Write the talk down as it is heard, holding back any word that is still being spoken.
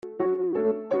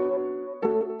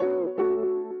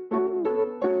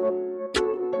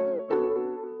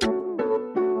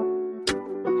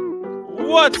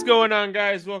What's going on,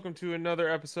 guys? Welcome to another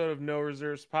episode of No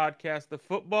Reserves Podcast, the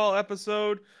football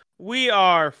episode. We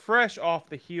are fresh off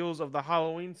the heels of the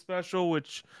Halloween special,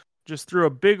 which just threw a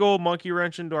big old monkey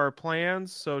wrench into our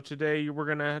plans. So today we're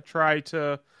going to try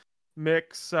to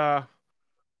mix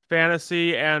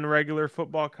fantasy and regular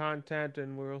football content,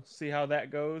 and we'll see how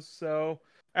that goes. So,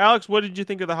 Alex, what did you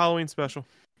think of the Halloween special?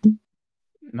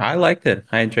 I liked it.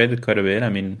 I enjoyed it quite a bit. I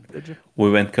mean, Did you? we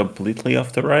went completely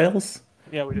off the rails,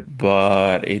 Yeah, we did.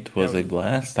 but it Yeah, was we a did.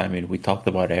 blast. I mean, we talked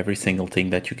about every single thing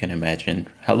that you can imagine,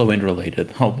 Halloween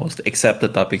related, almost, except the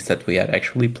topics that we had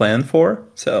actually planned for.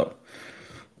 So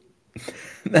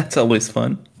that's always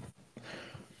fun.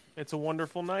 It's a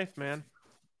wonderful knife, man.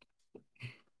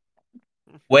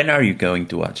 When are you going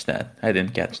to watch that? I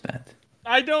didn't catch that.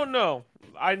 I don't know.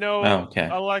 I Oh, know okay.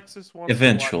 Alexis wants to watch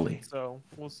Eventually. it, so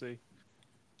we'll see.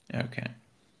 Okay.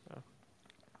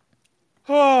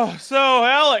 Oh, so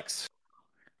Alex,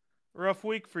 rough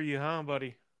week for you, huh,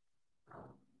 buddy?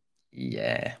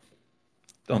 Yeah.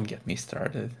 Don't get me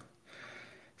started.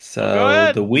 Oh, go So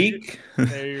ahead. the week,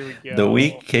 There we the go.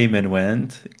 week came and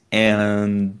went,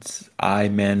 and I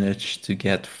managed to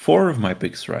get four of my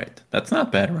picks right. That's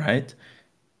not bad, right?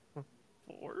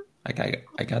 Four, Like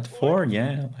I got four, four,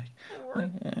 yeah, four.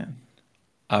 yeah.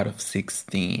 Out of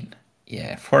 16.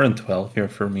 Yeah, 4 and 12 here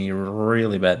for me.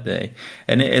 Really bad day.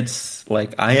 And it's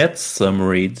like I had some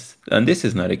reads, and this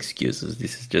is not excuses.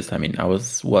 This is just, I mean, I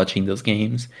was watching those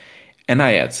games and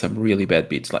I had some really bad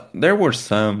beats. Like there were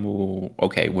some who,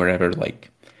 okay, wherever, like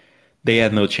they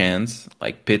had no chance,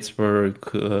 like Pittsburgh,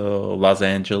 Los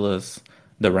Angeles,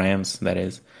 the Rams, that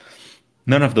is.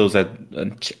 None of those had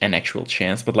an actual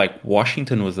chance, but like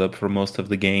Washington was up for most of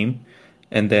the game,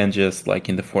 and then just like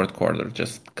in the fourth quarter,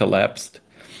 just collapsed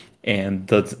and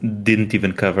didn't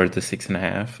even cover the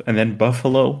 6.5. And then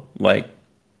Buffalo, like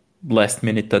last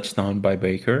minute touchdown by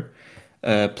Baker,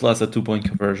 plus a 2 point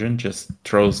conversion, just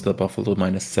throws the Buffalo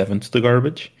 -7 to the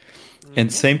garbage. And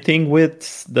Mm-hmm. same thing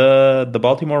with the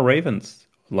Baltimore Ravens.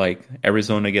 Like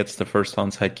Arizona gets the first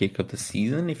onside kick of the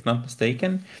season, if not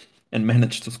mistaken, and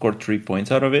managed to score 3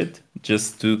 points out of it,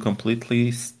 just to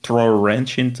completely throw a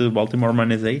wrench into Baltimore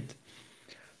 -8.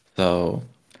 So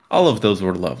all of those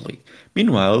were lovely.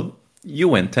 Meanwhile, you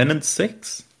went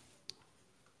 10-6.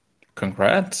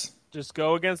 Congrats. Just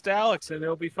go against Alex, and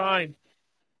it'll be fine.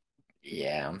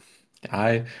 Yeah.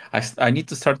 I need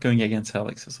to start going against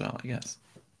Alex as well, I guess.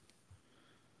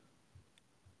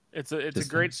 It's a Just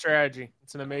great strategy.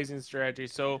 It's an amazing strategy.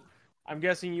 So, I'm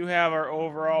guessing you have our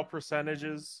overall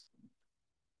percentages.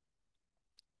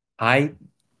 I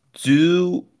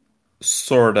do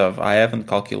sort of. I haven't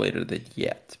calculated it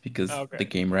yet because Okay. the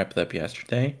game wrapped up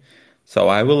yesterday. So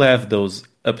I will have those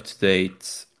up to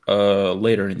date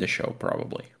later in the show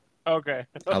probably. Okay.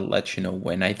 I'll let you know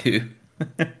when I do.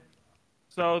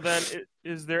 So then,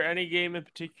 is there any game in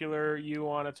particular you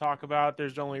want to talk about?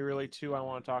 There's only really two I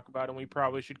want to talk about, and we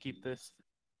probably should keep this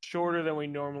shorter than we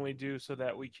normally do so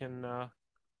that we can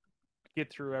get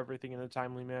through everything in a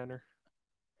timely manner.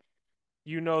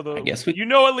 I guess we You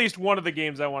know at least one of the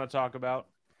games I want to talk about.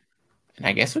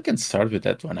 I guess we can start with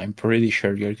that one. I'm pretty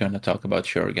sure you're gonna talk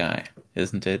about your guy,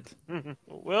 isn't it?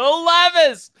 Will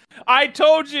Levis! I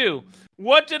told you.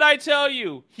 What did I tell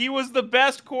you? He was the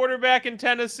best quarterback in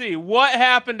Tennessee. What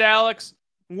happened, Alex?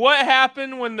 What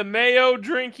happened when the Mayo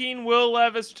drinking Will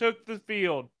Levis took the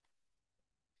field?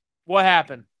 What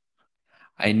happened?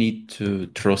 I need to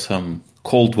throw some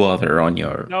cold water on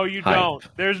your No, you hype. don't.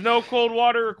 There's no cold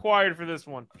water required for this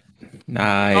one.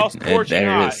 Nah, All scorching there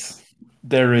hot. is.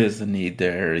 There is a need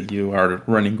there. You are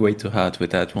running way too hot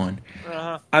with that one.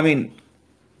 Uh-huh. I mean,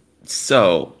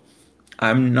 so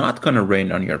I'm not gonna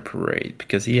rain on your parade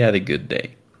because he had a good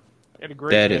day. Had a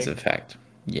great That is day. a fact.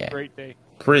 Yeah, Great day.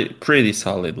 pretty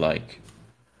solid. Like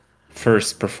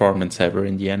first performance ever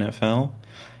in the NFL,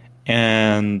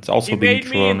 and He also being made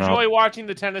me thrown enjoy up. watching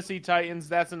the Tennessee Titans.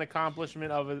 That's an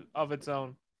accomplishment of its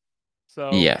own. So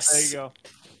there you Yes, go.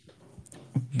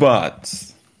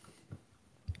 but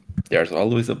there's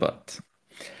always a but.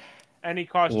 And he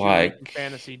cost you a week in Like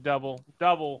fantasy. Double.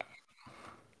 Double.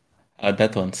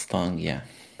 that one stung. Yeah,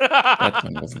 that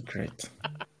one wasn't great.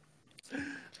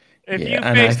 If Yeah, you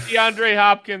and face DeAndre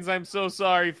Hopkins, I'm so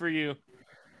sorry for you.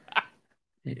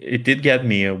 it did get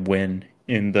me a win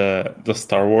in the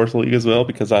Star Wars League as well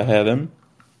because I had him,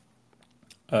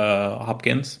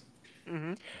 Hopkins.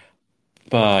 Hmm.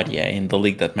 But yeah, in the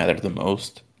league that mattered the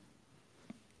most,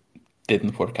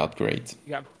 didn't work out great. You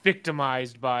got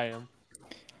victimized by him.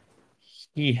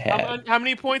 He had How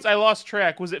many points? I lost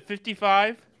track. Was it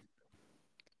 55?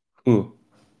 who?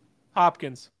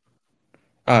 Hopkins.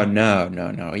 Oh no,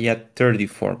 no, no. He had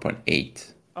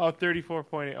 34.8. Oh,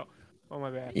 34.8. Oh,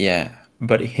 my bad. Yeah,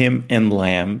 but him and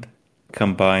Lamb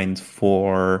combined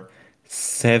for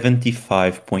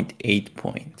 75.8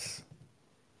 points.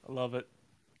 I love it.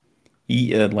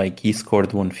 He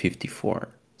scored 154.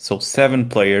 So seven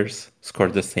players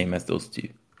scored the same as those two.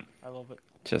 I love it.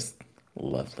 Just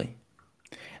lovely.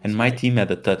 That's And my great. team had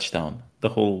a touchdown the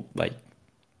whole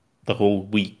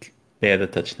week. They had a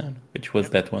touchdown, which was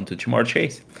Yep. that one to Jamar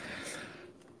Chase.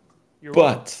 You're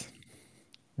welcome. But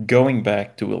going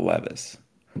back to Will Levis,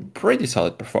 pretty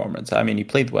solid performance. I mean, he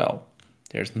played well.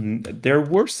 There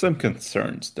were some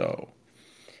concerns though,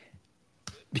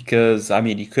 because I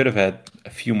mean, he could have had a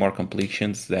few more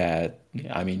completions that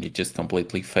I mean, he just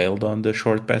completely failed on the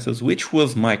short passes, which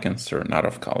was my concern out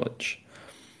of college.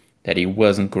 That he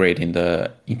wasn't great in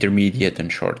the intermediate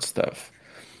and short stuff.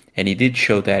 And he did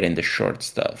show that in the short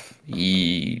stuff.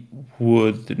 He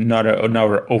would not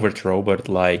overthrow, but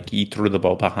like he threw the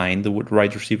ball behind the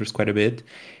wide receivers quite a bit,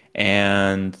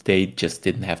 and they just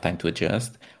didn't have time to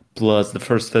adjust. Plus, the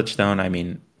first touchdown, I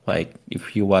mean, like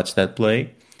if you watch that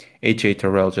play, AJ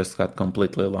Terrell just got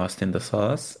completely lost in the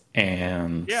sauce,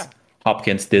 and Yeah.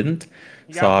 Hopkins didn't.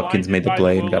 He So got Hopkins blinded made the by the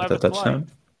play and Will got the Levis play.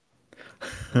 touchdown.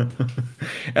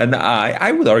 And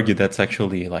I would argue that's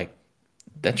actually like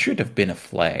that should have been a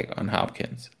flag on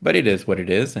Hopkins, but it is what it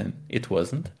is, and it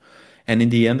wasn't. And in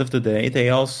the end of the day, they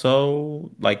also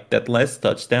like that last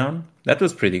touchdown. That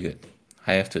was pretty good.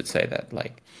 I have to say that.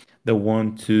 Like the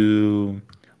one to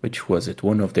which was it?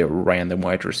 One of their random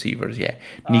wide receivers. Yeah,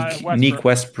 Nick Westbrook.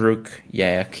 Westbrook.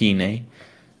 Yeah, Keeney.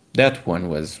 That one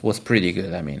was pretty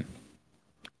good. I mean,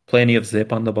 plenty of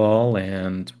zip on the ball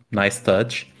and nice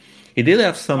touch. He did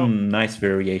have No, some nice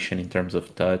variation in terms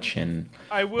of touch and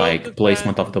I will like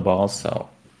placement of defend. the ball. So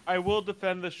I will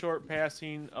defend the short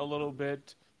passing a little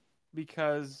bit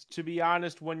because, to be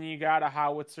honest, when you got a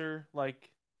howitzer,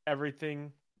 like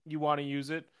everything, you want to use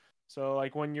it. So,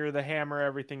 like when you're the hammer,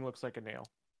 everything looks like a nail.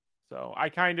 So I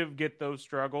kind of get those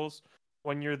struggles.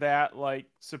 When you're that like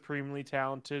supremely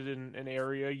talented in an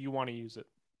area, you want to use it.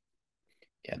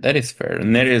 yeah, that is fair.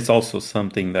 And that is also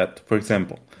something that, for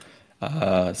example,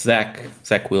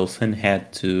 Zach Wilson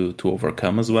had to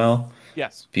overcome as well,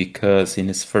 Yes. because in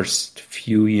his first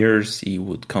few years he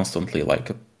would constantly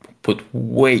like put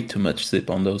way too much zip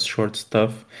on those short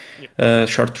stuff, Yeah.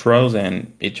 short throws,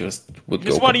 and it just You would just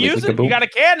go want to completely use it. You kaboom. got a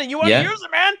can and you want to Yeah, use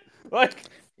it, man. Like,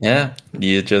 yeah.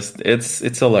 You just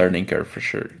it's a learning curve for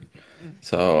sure.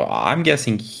 So I'm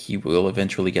guessing he will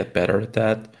eventually get better at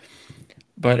that.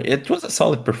 But it was a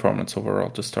solid performance overall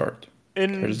to start.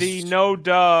 in the There's no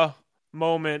duh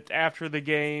moment after the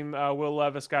game, Will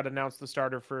Levis got announced the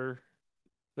starter for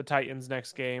the Titans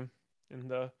next game. In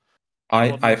the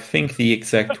well, I think the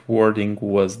exact wording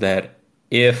was that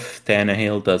if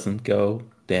Tannehill doesn't go,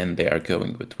 then they are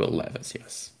going with Will Levis.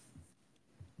 Yes.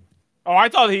 oh, I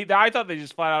thought they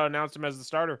just flat out announced him as the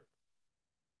starter.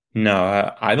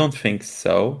 No, I don't think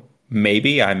so.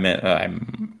 Maybe I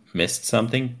missed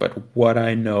something, but what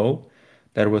I know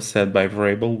that was said by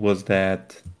Vrabel was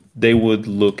that they would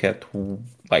look at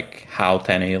like how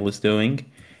Tannehill is doing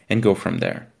and go from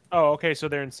there. Oh, okay, so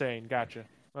they're insane. Gotcha.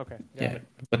 Okay, got Yeah, it.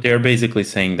 but they're basically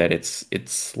saying that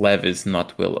it's Levis,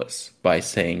 not Willis, by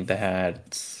saying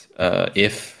that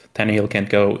if Tannehill can't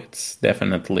go, it's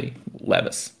definitely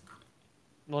Levis.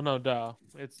 Well, no, duh.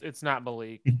 It's not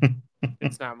Malik.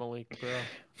 It's not Malik, bro.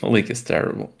 Malik is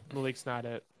terrible. Malik's not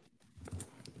it.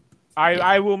 Yeah,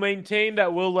 I will maintain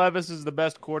that Will Levis is the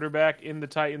best quarterback in the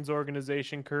Titans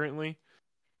organization currently.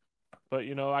 But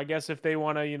I guess if they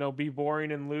want to, be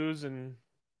boring and lose and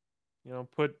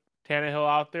put Tannehill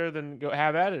out there, then go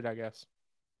have at it. I guess.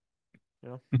 You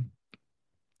know,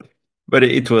 but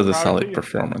it was a power to solid you.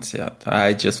 performance. Yeah,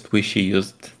 I just wish he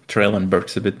used Traylon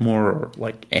Burks a bit more, or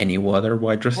like any other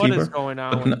wide What is receiver. going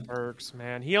on But with no, Burks,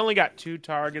 man? He only got 2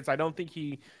 targets. I don't think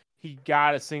he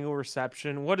got a single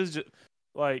reception. What is it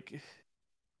like?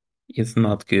 it's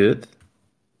not good.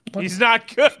 What? He's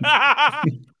not good.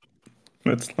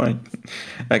 It's like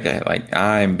okay, like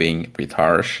I'm being a bit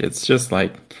harsh. It's just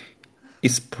like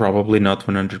he's probably not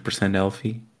 100%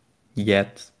 healthy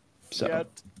yet. So.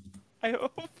 Yet. I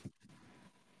hope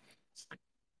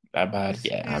But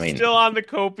yeah, I he's mean, still on the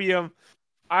copium.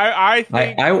 I I,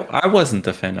 think I I wasn't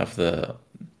a fan of the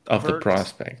Burks.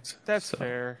 prospect. That's So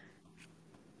fair.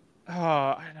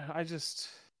 Oh, I just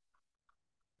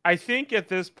I think at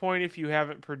this point, if you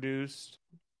haven't produced,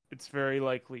 it's very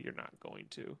likely you're not going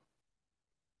to.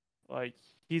 Like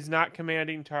he's not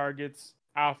commanding targets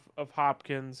off of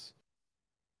Hopkins.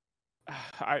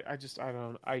 I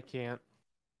don't I can't.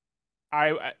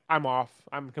 I'm off.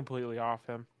 I'm completely off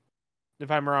him.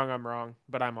 If I'm wrong, I'm wrong,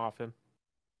 but I'm off him.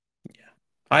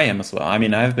 I am as well. I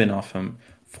mean, I've been off him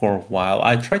for a while.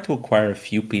 I tried to acquire a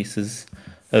few pieces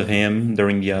of him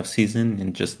during the off season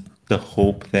and just the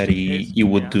hope that he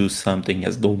would Yeah, do something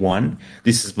as the one.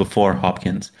 This is before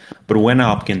Hopkins. But when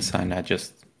Hopkins signed,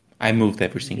 I moved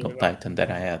every you gave single it up. Titan that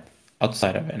I had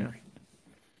outside of Yeah. Henry.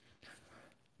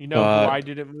 You know who I But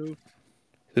didn't move?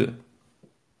 who?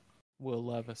 Will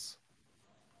Levis.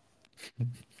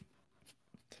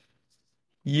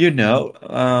 You know,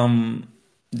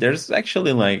 there's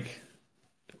actually like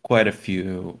quite a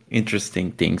few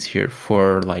interesting things here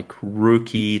for like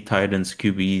rookie Titans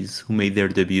QBs who made their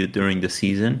debut during the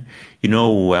season. You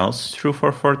know who else threw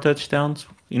for 4 touchdowns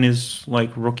in his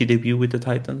like rookie debut with the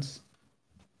Titans?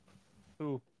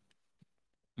 Who?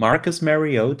 Marcus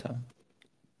Mariota.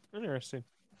 Interesting.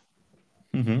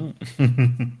 hmm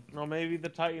Well, maybe the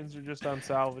Titans are just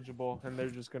unsalvageable and they're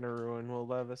just going to ruin Will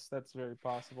Levis. That's very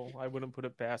possible. I wouldn't put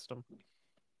it past them.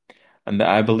 And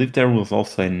I believe there was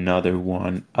also another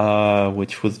one,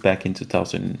 which was back in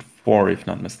 2004, if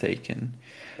not mistaken.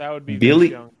 That would be Vince Billy,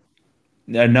 Young.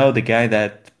 no, the guy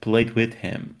that played with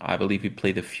him. I believe he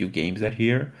played a few games that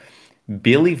year.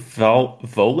 Billy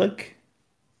Volek.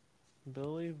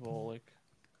 Billy Volek.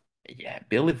 Yeah,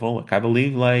 Billy Volek. I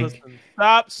believe like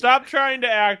Listen, stop trying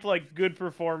to act like good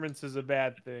performance is a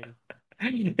bad thing.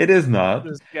 it is not,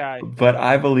 This guy. but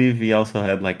I believe he also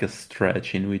had like a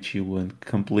stretch in which he went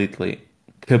completely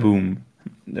kaboom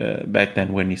back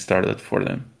then when he started for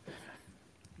them.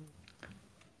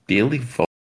 Billy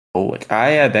Volek. I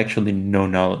had actually no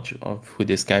knowledge of who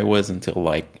this guy was until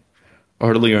like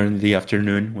earlier in the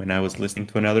afternoon when I was listening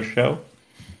to another show,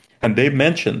 and they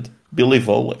mentioned Billy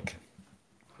Volek.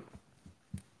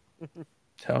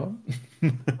 So.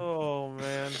 Oh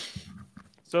man.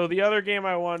 So the other game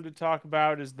I wanted to talk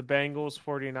about is the Bengals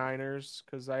 49ers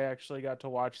because I actually got to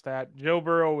watch that. Joe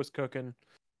Burrow was cooking.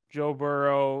 Joe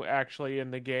Burrow actually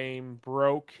in the game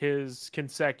broke his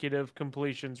consecutive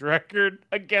completions record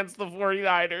against the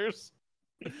 49ers.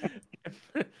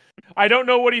 I don't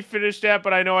know what he finished at,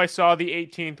 but I know I saw the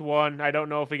 18th one. I don't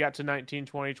know if he got to 19,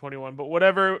 20, 21, but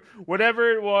whatever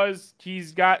it was,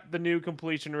 he's got the new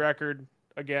completion record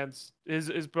against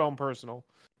his own personal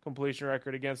completion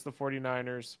record against the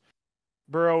 49ers.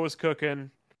 Burrow was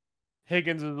cooking.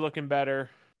 Higgins is looking better.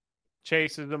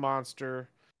 Chase is the monster.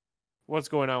 What's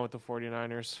going on with the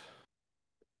 49ers?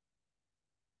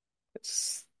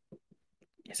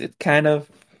 Is it kind of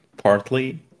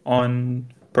partly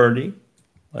on Purdy?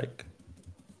 Like,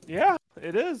 Yeah,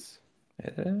 it is.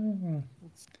 uh,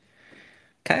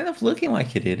 kind of looking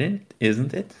like it didn't,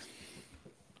 isn't it?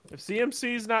 If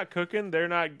CMC's not cooking, they're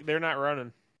not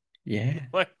running. Yeah.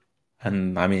 Like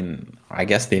And I mean, I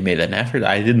guess they made an effort.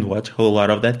 I didn't watch a whole lot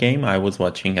of that game. I was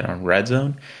watching it on Red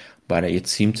Zone, but it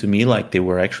seemed to me like they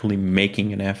were actually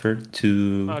making an effort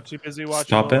to oh, too busy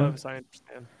watching stop Will him. Levis. I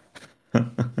understand.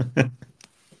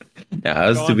 Yeah, I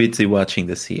was Go too on. busy watching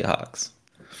the Seahawks.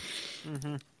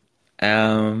 Hmm.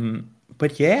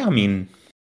 But yeah, I mean,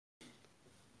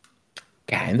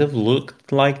 kind of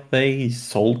looked like they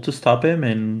sold to stop him,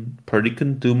 and Purdy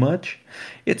couldn't do much.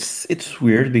 It's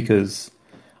weird because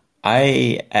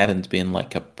I haven't been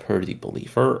like a Purdy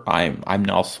believer. I'm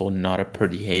also not a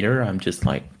Purdy hater. I'm just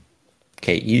like,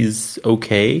 okay, he's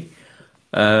okay.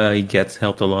 He gets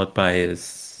helped a lot by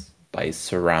his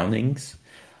surroundings,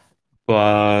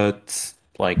 but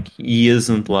like he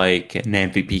isn't like an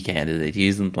MVP candidate. He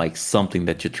isn't like something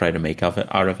that you try to make out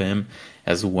of him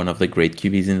as one of the great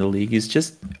QBs in the league. He's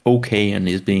just okay, and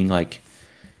he's being like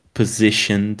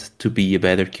positioned to be a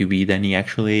better QB than he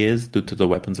actually is due to the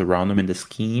weapons around him and the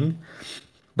scheme.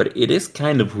 But it is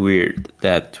kind of weird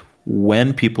that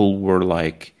when people were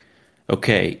like,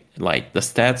 okay, like the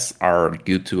stats are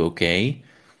good to okay,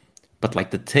 but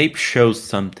like the tape shows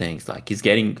some things. Like he's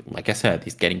getting, like I said,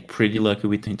 he's getting pretty lucky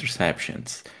with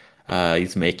interceptions.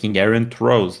 He's making errant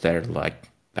throws that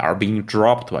are being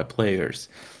dropped by players.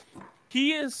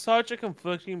 He is such a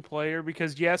conflicting player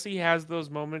because yes, he has those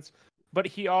moments, but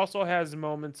he also has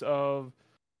moments of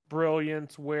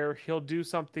brilliance where he'll do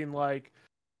something like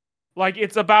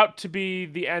it's about to be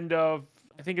the end of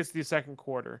I think it's the second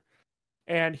quarter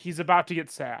and he's about to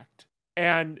get sacked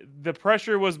and the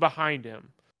pressure was behind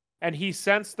him and he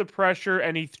sensed the pressure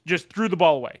and he just threw the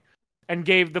ball away and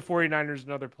gave the 49ers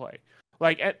another play.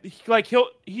 Like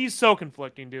he's so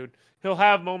conflicting, dude. He'll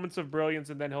have moments of brilliance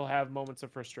and then he'll have moments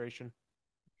of frustration.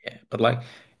 Yeah, but like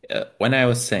when I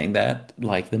was saying that,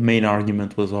 like the main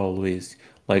argument was always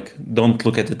like, don't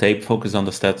look at the tape, focus on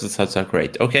the stats. The stats are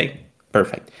great. Okay,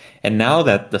 Perfect. And now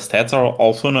that the stats are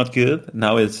also not good,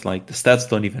 now it's like the stats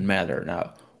don't even matter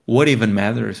now. What even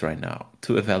matters right now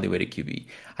to evaluate a QB?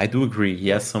 I do agree he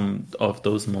has some of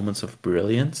those moments of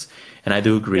brilliance, and I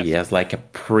do agree he Yes. has like a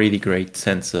pretty great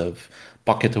sense of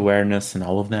pocket awareness and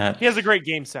all of that. He has a great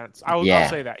game sense. I'll Yeah,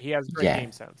 say that. He has great yeah.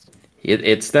 game sense.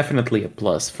 It's definitely a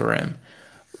plus for him,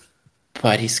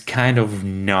 but he's kind of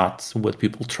not what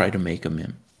people try to make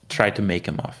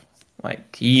him off.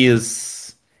 Like he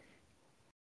is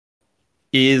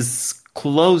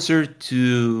closer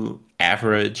to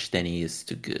average than he is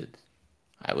to good,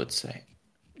 I would say.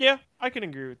 Yeah, I can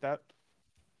agree with that.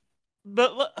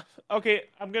 But okay,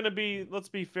 let's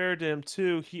be fair to him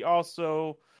too. He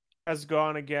also has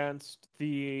gone against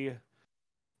the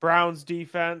Browns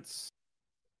defense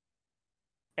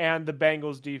and the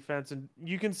Bengals defense. And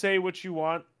you can say what you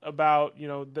want about,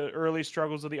 the early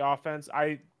struggles of the offense.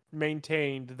 I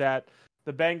maintained that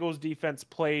the Bengals defense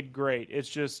played great. It's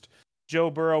just Joe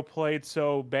Burrow played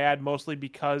so bad, mostly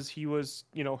because he was,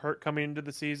 hurt coming into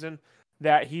the season,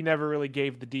 that he never really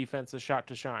gave the defense a shot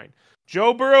to shine.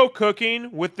 Joe Burrow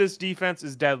cooking with this defense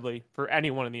is deadly for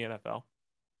anyone in the NFL.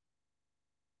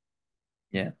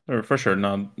 Yeah, or for sure.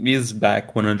 No, he's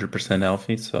back 100%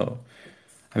 healthy. So,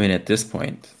 I mean, at this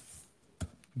point,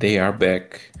 they are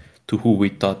back to who we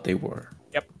thought they were.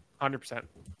 Yep, 100%.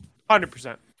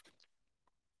 100%.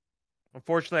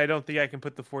 Unfortunately, I don't think I can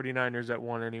put the 49ers at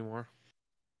one anymore.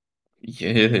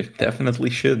 Yeah, definitely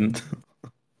shouldn't.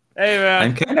 Hey, man.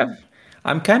 I'm kind of,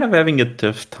 I'm kind of having a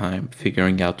tough time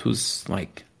figuring out who's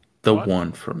like the What?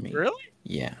 one for me. Really?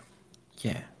 Yeah,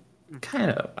 yeah,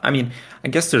 kind of. I mean, I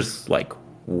guess there's like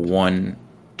one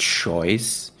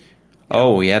choice. Yeah.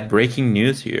 Oh, we had breaking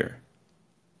news here.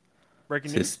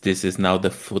 Breaking Since news. this is now the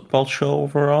football show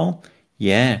overall,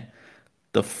 yeah,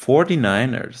 the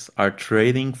 49ers are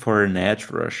trading for an edge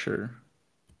rusher.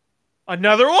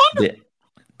 Another one? They,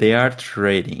 they are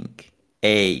trading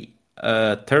a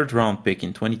third round pick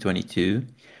in 2022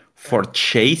 for Okay.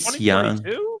 Chase Young,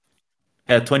 2022?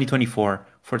 2024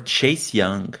 for Chase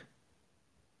Young.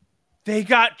 They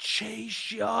got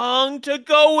Chase Young to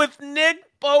go with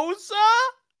Nick Bosa?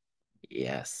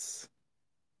 Yes.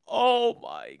 Oh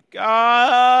my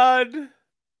God.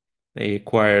 They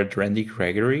acquired Randy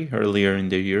Gregory earlier in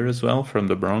the year as well from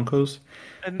the Broncos.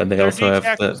 And But they their also D have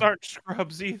tackles the aren't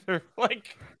scrubs either.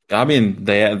 Like, I mean,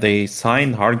 they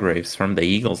signed Hargraves from the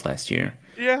Eagles last year.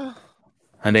 yeah,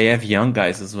 And they have young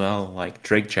guys as well, like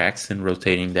Drake Jackson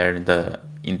rotating there in the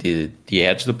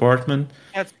edge department.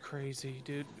 that's crazy,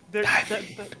 dude. I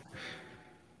mean,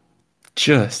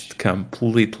 just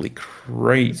completely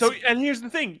So, crazy. and here's the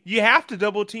thing: you have to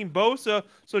double team Bosa,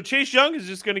 so Chase Young is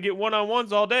just going to get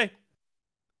one-on-ones all day.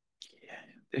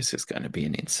 This is gonna be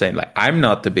an insane. Like, I'm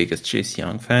not the biggest Chase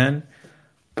Young fan,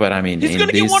 but I mean, He's going in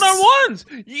to get this, one-on-ones,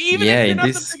 even yeah, if you're in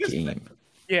not the this biggest fan. game,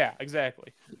 Yeah,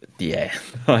 exactly. yeah,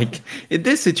 like in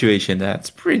this situation, that's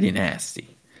pretty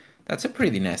nasty. That's a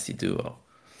pretty nasty duo.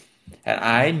 And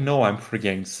I know I'm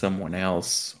forgetting someone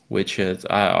else, which is,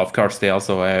 of course, they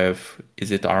also have,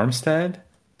 is it Armstead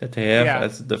that they have Yeah,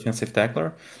 as a defensive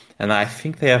tackler? And I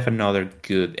think they have another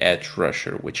good edge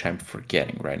rusher, which I'm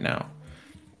forgetting right now.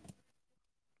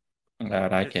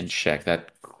 But I can it's check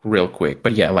that real quick.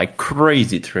 But yeah, like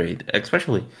crazy trade,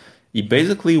 especially he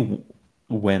basically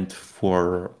went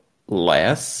for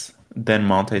less than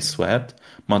Montez Sweat.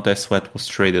 Montez Sweat was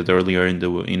traded earlier in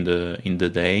the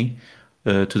day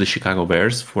to the Chicago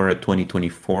Bears for a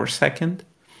 2024 second.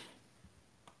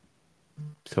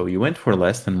 So you went for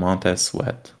less than Montez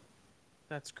Sweat.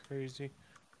 that's crazy.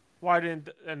 Why didn't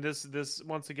and this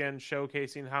once again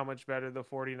showcasing how much better the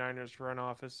 49ers front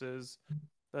office is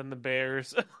than the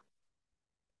Bears.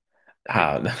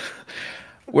 Uh,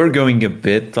 we're going a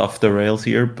bit off the rails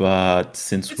here, but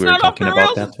since It's we're not off the talking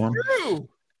about rails, that it's one, true.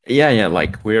 yeah,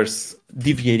 like we're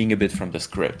deviating a bit from the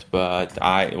script, but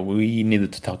we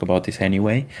needed to talk about this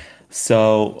anyway.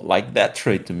 So, like that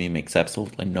trade to me makes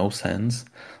absolutely no sense.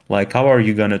 Like, how are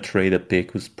you gonna trade a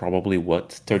pick who's probably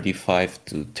what 35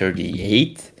 to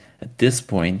 38 at this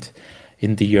point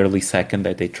in the early second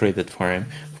that they traded for him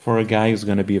for a guy who's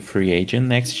gonna be a free agent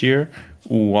next year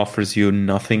who offers you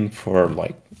nothing for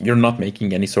like you're not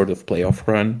making any sort of playoff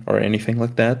run or anything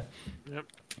like that. Yep.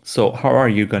 So how are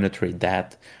you going to trade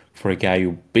that for a guy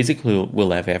who basically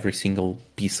will have every single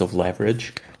piece of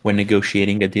leverage when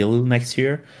negotiating a deal next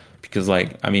year? Because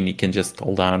like, I mean, you can just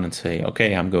hold on and say,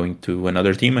 okay, I'm going to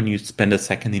another team and you spend a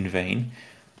second in vain.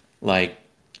 Like,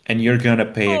 and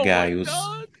Oh my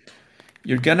God.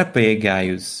 you're gonna pay a guy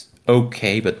who's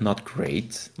okay, but not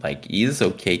great. Like, he's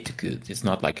okay to good. He's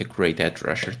not like a great edge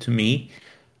rusher to me.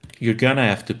 you're gonna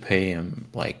have to pay him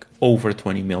like over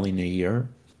 20 million a year,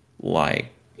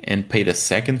 like, and pay the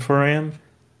second for him.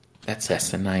 That's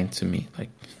asinine to me. Like,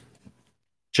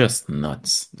 just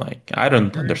nuts. Like, I I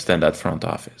don't agree. understand that front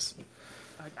office.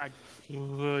 I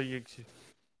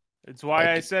it's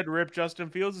why I Like, said rip Justin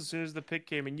Fields as soon as the pick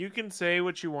came. And you can say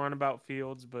what you want about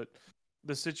Fields, but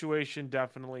the situation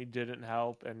definitely didn't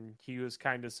help, and he was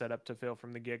kind of set up to fail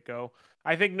from the get go.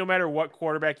 I think no matter what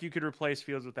quarterback, you could replace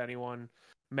Fields with anyone.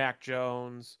 Mac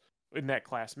Jones in that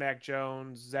class, Mac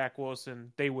Jones, Zach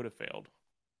Wilson, they would have failed.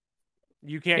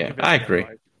 You can't yeah, convince I me agree.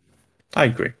 otherwise. I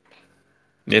agree.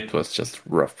 It was just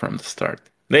rough from the start.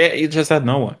 He just had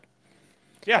no one.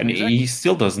 Yeah, And he exactly.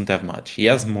 still doesn't have much. He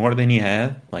has more than he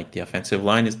had. Like, the offensive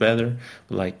line is better.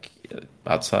 Like,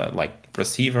 outside, like,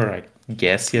 receiver, I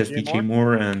guess he has DJ DJ Moore.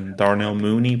 Moore and Darnell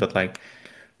Mooney, but like,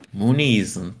 Mooney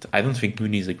isn't. I don't think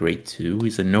Mooney's a great two.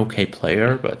 He's an okay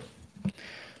player, but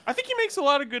I think he makes a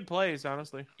lot of good plays,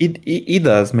 honestly. he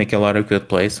does make a lot of good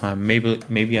plays. So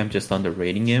maybe I'm just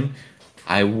underrating him.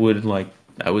 I would like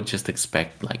I would just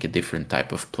expect like a different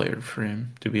type of player for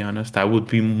him. To be honest, I would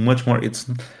be much more. It's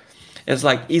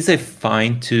like he's a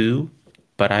fine two,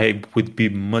 but I would be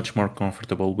much more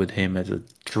comfortable with him as a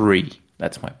three.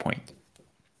 That's my point.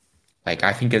 Like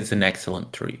I think it's an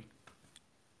excellent three.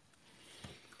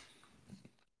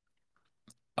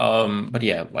 But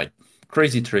yeah, like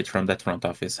crazy trades from that front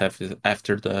office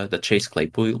after the Chase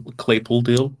Claypool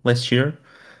deal last year.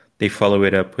 They follow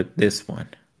it up with this one.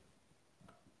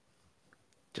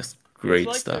 Just It's great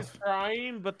like they're stuff.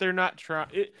 trying, but they're not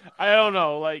trying. I don't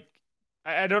know. Like,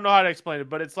 I don't know how to explain it,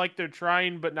 but it's like they're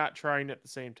trying, but not trying at the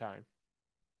same time.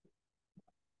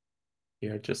 They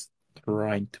are just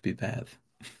trying to be bad.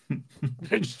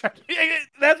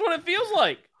 That's what it feels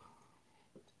like.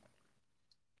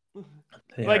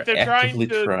 They Like are they're trying actively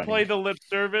to play trying. the lip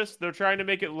service. They're trying to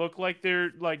make it look like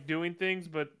they're like doing things,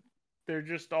 but they're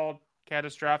just all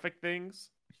catastrophic things.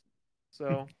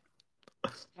 So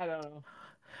I don't know.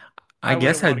 I I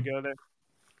wouldn't guess want to I go there.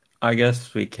 I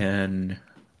guess we can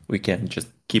just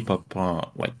keep up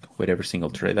like with every single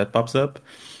trade that pops up.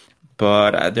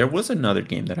 But there was another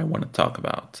game that I want to talk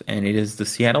about, and it is the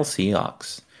Seattle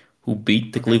Seahawks who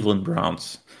beat the Okay. Cleveland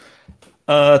Browns.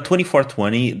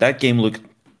 24-20. That game looked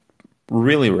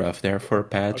really rough there for a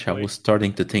patch. I Ugly. was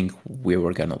starting to think we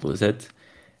were gonna lose it.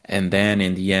 And then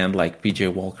in the end, like PJ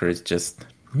Walker is just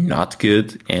not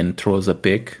good and throws a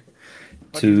pick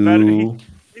But he's better. to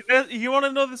You want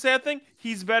to know the sad thing?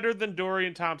 He's better than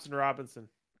Dorian Thompson Robinson.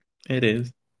 it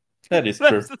is. That is That's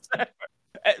true. the sad part.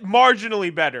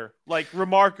 Marginally better, like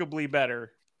remarkably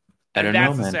better, I and don't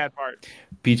know, that's the man. sad part.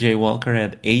 PJ Walker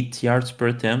had 8 yards per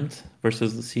attempt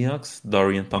versus the Seahawks.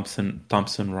 Dorian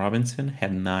Thompson Robinson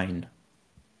had 9.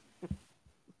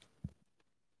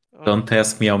 Oh Don't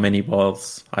ask me how many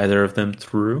balls either of them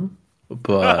threw,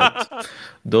 but god.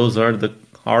 those are the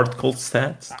hard cold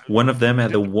stats. One of them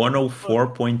had a Did the,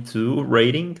 104.2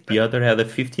 rating, the other had a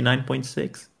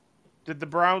 59.6. did the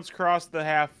Browns cross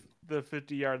the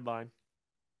 50-yard line?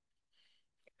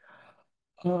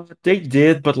 They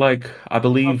did, but like I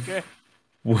Okay. believe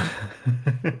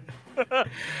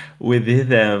we did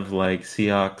have like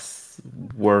Seahawks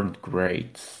weren't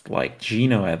great. Like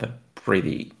Gino had a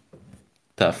pretty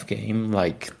tough game,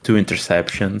 like 2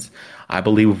 interceptions. I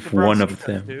The believe Browns one of defense,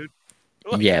 them. dude.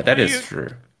 Like, Yeah, what that are is you? true.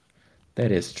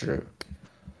 That is true.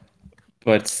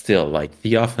 But still, like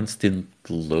the offense didn't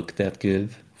look that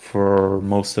good for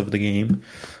most of the game.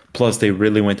 Plus, they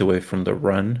really went away from the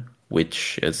run,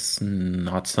 which is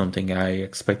not something I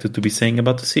expected to be saying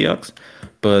about the Seahawks.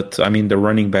 But I mean, the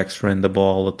running backs ran the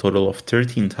ball a total of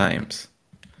 13 times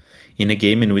in a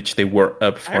game in which they were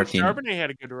up I heard 14. Charbonnet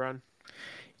had a good run.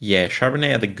 Yeah,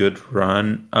 Charbonnet had a good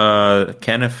run.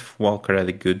 Kenneth Walker had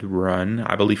a good run.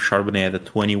 I believe Charbonnet had a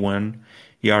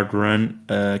 21-yard run.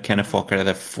 Kenneth Walker had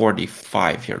a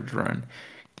 45-yard run.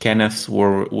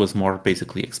 Was more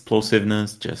basically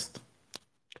explosiveness, just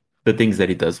the things that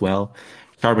he does well.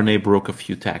 Charbonnet broke a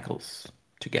few tackles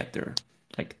to get there,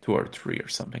 like 2 or 3 or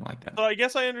something like that. So I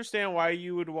guess I understand why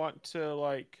you would want to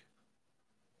like.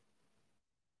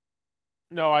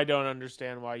 No, I don't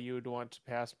understand why you would want to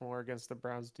pass more against the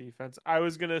Browns defense. I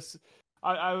was gonna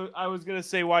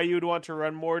say why you would want to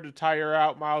run more to tire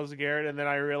out Miles Garrett, and then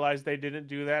I realized they didn't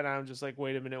do that, and I'm just like,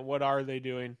 wait a minute, what are they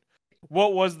doing?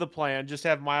 What was the plan? Just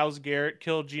have Miles Garrett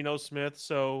kill Geno Smith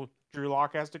so Drew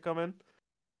Lock has to come in?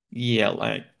 Yeah,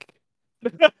 like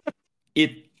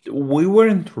it. We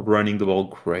weren't running the ball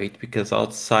great because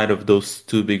outside of those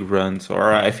 2 big runs,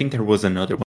 or I think there was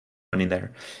another one in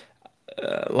there.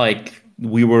 Like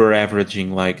we were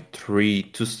averaging like 3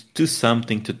 to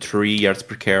something to 3 yards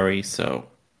per carry. So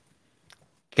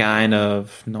kind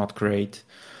of not great.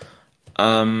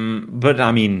 But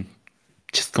I mean,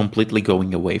 just completely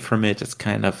going away from it is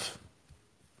kind of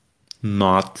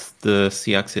not the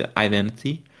Seahawks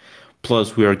identity.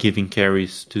 Plus, we are giving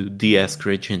carries to DS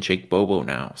Cridge and Jake Bobo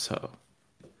now, so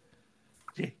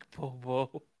Jake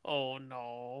Bobo. Oh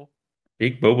no.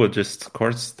 Jake Bobo just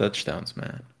scores touchdowns,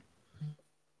 man.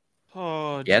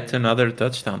 Oh, Yet Jake. another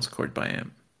touchdown scored by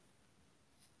him.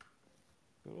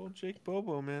 Good old Jake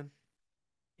Bobo, man.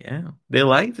 Yeah, they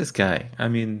like this guy. I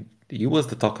mean, he was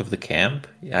the talk of the camp.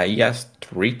 Yeah, he has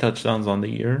 3 touchdowns on the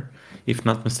year, if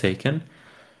not mistaken.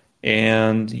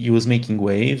 And he was making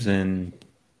waves, and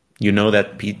you know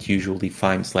that Pete usually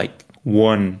finds like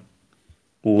one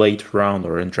late round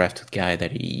or undrafted guy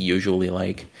that he usually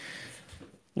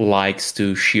likes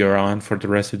to cheer on for the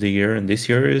rest of the year, and this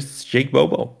year is Jake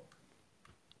Bobo.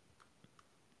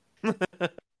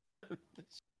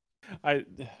 I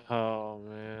oh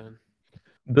man.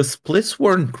 The splits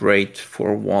weren't great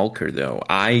for Walker though.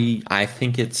 I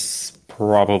think it's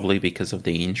probably because of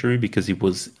the injury, because he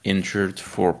was injured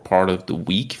for part of the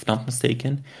week, if not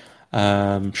mistaken.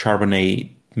 Charbonnet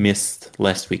missed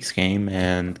last week's game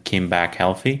and came back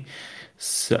healthy.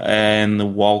 So,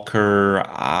 and Walker,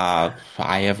 I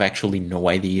have actually no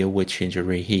idea which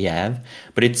injury he had,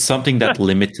 but it's something that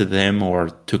limited him or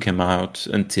took him out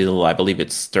until I believe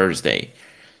it's Thursday.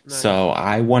 So Nice.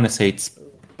 I want to say it's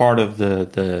part of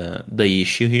the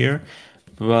issue here.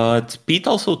 But Pete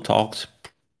also talked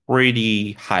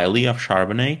pretty highly of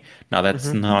Charbonnet. Now that's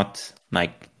Mm-hmm. not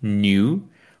like new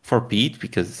for Pete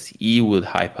because he would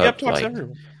hype Yep, up talks to like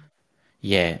everyone.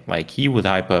 yeah, like he would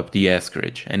hype up the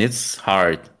Eskridge, and it's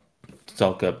hard to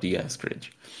talk up the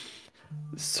Eskridge.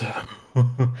 So I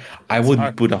It's hard.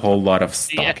 wouldn't put a whole lot of Yeah.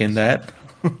 stock in that.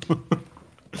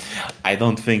 I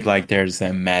don't think like there's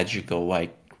a magical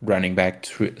like running back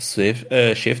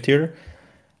shift here.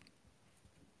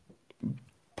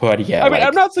 But yeah, I mean, I'm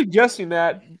like not suggesting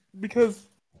that because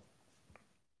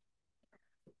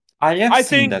I have I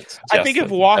seen think that I think if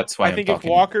suggested. That's why I'm If talking.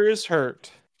 Walker is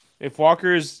hurt, if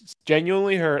Walker is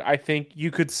genuinely hurt, I think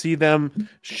you could see them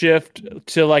shift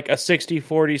to like a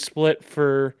 60-40 split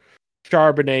for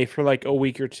Charbonnet for like a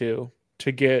week or two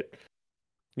to get,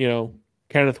 you know,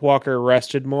 Kenneth Walker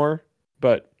rested more,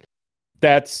 but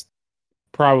that's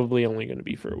probably only going to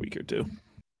be for a week or two.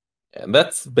 And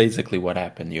that's basically what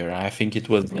happened here. I think it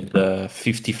was like the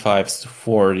 55s to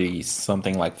 40s,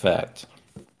 something like that,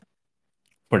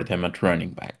 for them at running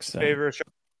back. So Favor.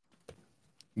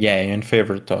 yeah, in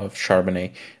favor of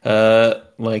Charbonnet.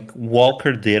 Like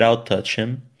Walker did outtouch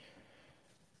him,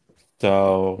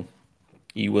 so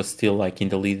he was still like in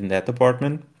the lead in that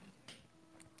department.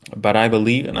 But I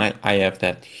believe, and I have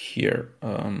that here.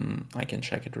 I can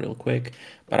check it real quick.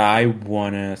 But I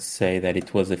wanna say that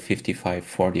it was a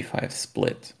 55-45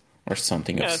 split or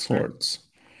something of Yeah, that's fair. sorts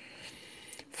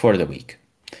for the week.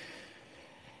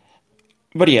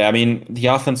 But yeah, I mean, the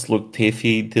offense looked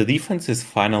iffy. The defense is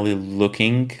finally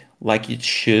looking like it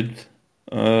should.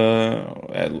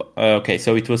 Okay,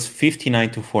 so it was 59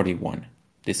 to 41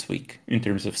 this week in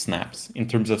terms of snaps. In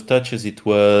terms of touches, it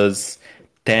was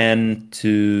 10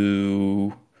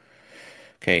 to.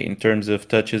 Okay, in terms of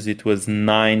touches, it was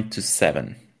 9 to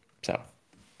 7. So,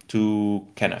 to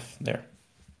Kenneth there.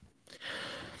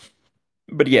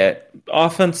 But yeah,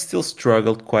 offense still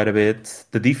struggled quite a bit.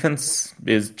 The defense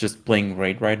is just playing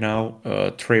great right now.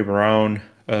 Trey Brown,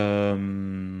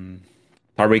 Tariq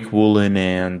Woolen,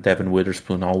 and Devin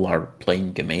Witherspoon all are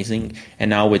playing amazing. And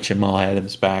now with Jamal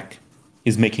Adams back,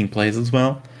 he's making plays as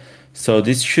well. So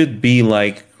this should be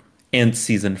like end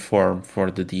season form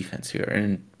for the defense here.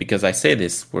 And because I say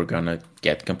this, we're gonna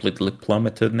get completely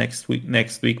plummeted next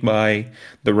week by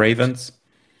the Ravens.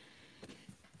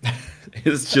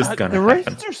 It's just gonna The happen.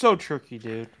 Ravens are so tricky,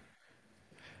 dude.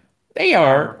 They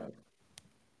are,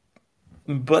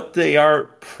 but they are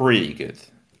pretty good,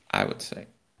 I would say.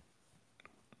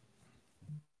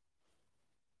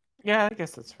 Yeah, I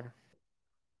guess that's fair.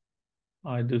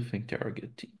 I do think they're a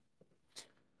good team.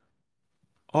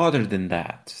 Other than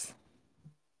that,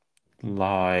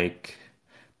 like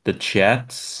the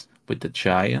Jets with the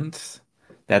Giants,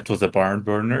 that was a barn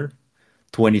burner.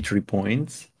 23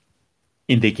 points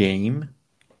in the game.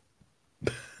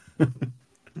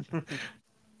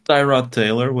 Tyrod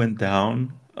Taylor went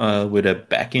down with a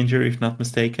back injury, if not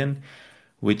mistaken,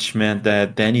 which meant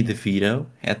that Danny DeVito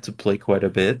had to play quite a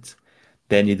bit.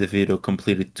 Danny DeVito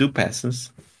completed 2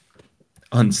 passes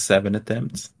on 7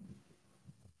 attempts.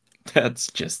 That's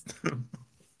just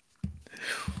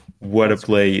what a That's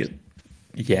play.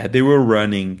 Yeah, they were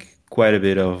running quite a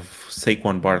bit of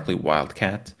Saquon Barkley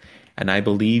Wildcat, and I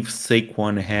believe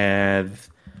Saquon had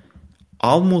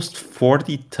almost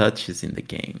 40 touches in the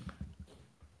game.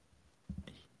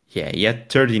 Yeah, he had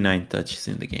 39 touches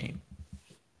in the game.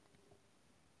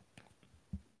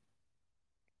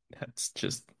 That's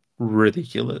just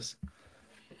ridiculous.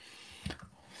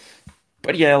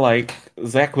 But yeah, like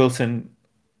Zach Wilson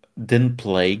didn't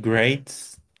play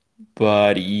great,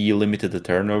 but he limited the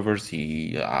turnovers.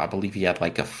 I believe he had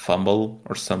like a fumble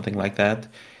or something like that.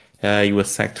 He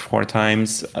was sacked 4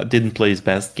 times. Didn't play his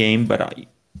best game, but I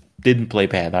didn't play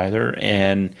bad either.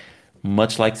 And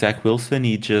much like Zach Wilson,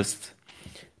 he just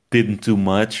didn't do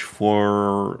much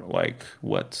for like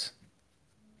what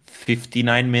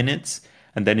 59 minutes.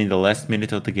 And then in the last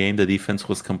minute of the game, the defense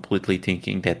was completely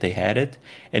thinking that they had it.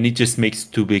 And it just makes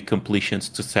two big completions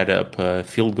to set up a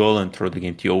field goal and throw the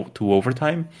game to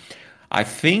overtime. I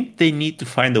think they need to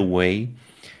find a way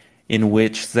in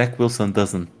which Zach Wilson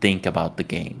doesn't think about the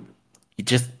game. He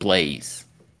just plays,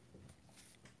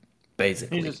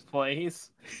 He basically. just plays.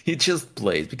 He just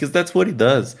plays because that's what he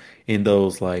does in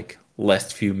those like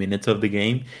last few minutes of the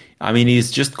game. I mean,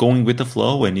 he's just going with the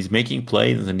flow and he's making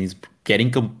plays and he's getting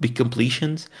big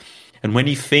completions. And when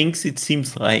he thinks, it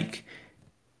seems like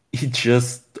he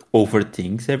just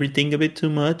overthinks everything a bit too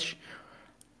much.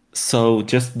 So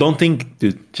just don't think,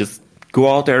 dude. Just go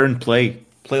out there and play.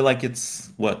 Play like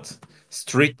it's what?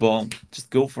 Street ball. Just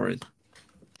go for it.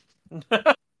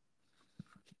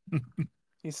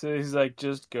 He says he's like,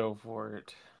 just go for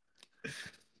it.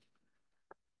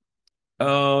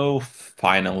 Oh,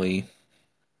 finally.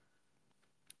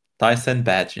 Tyson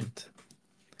Badgett.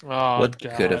 Oh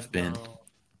What could God, have been? no.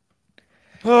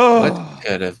 What Oh,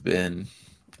 could have been?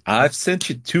 I've sent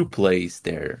you two plays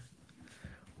there,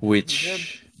 you did.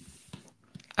 which,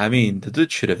 I mean, the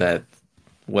dude should have had,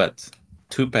 what,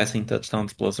 two passing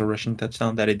touchdowns plus a rushing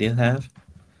touchdown that he didn't have.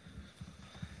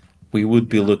 We would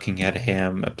be Yeah. looking at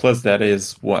him. Plus, that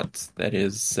is what? That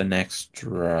is an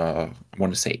extra, I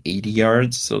want to say 80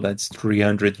 yards. So that's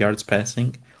 300 yards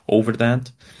passing over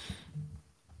that.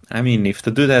 I mean, if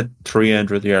to do that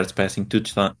 300 yards passing, two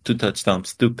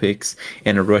touchdowns, two picks,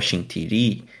 and a rushing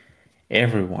TD,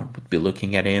 everyone would be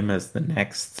looking at him as the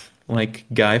next like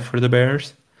guy for the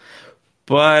Bears.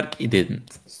 But he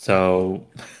didn't. So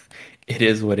it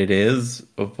is what it is.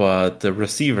 But the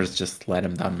receivers just let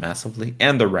him down massively,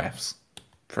 and the refs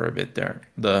for a bit there.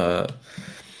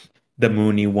 The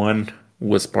Mooney one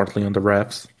was partly on the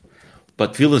refs,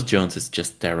 but Willis Jones is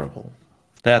just terrible.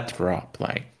 That drop,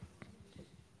 like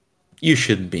you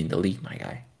shouldn't be in the league, my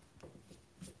guy.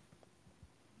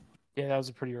 Yeah, that was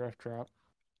a pretty rough drop.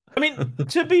 I mean,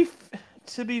 to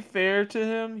be fair to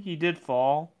him, he did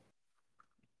fall.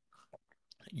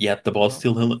 Yet the ball Uh,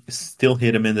 still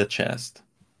hit him in the chest.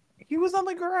 He was on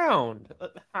the ground.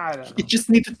 I don't He know. just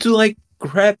needed to like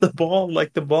grab the ball.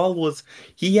 Like the ball was,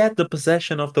 he had the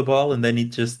possession of the ball, and then he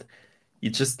just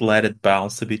let it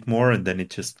bounce a bit more, and then it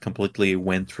just completely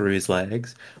went through his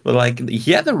legs. But like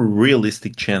he had a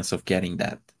realistic chance of getting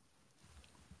that.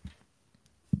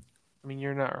 I mean,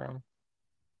 you're not wrong.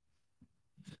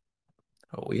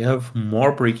 Oh, we have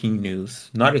more breaking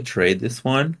news. Not a trade, this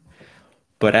one,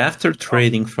 but after Oh,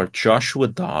 trading for Joshua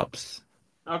Dobbs,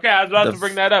 okay. I was about the to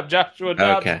bring that up. Joshua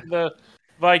Dobbs okay, to the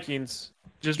Vikings.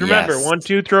 Just remember, yes,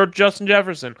 1-2, throw Justin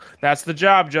Jefferson. That's the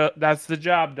job. That's the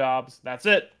job, Dobbs. That's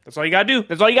it. That's all you gotta do.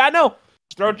 That's all you gotta know.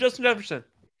 Just throw Justin Jefferson.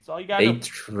 That's all you gotta they know.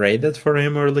 traded for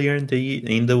him earlier in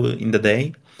the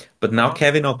day, but now Uh-huh.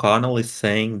 Kevin O'Connell is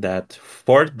saying that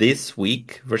for this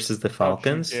week versus the Don't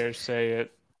you Falcons, dare say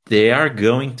it. they are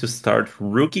going to start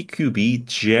rookie QB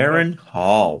Uh, Jaron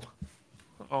Hall.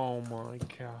 oh my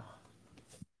god.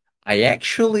 I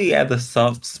actually had a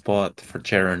soft spot for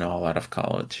Jaron Hall out of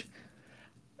college.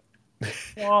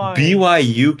 Why?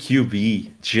 BYU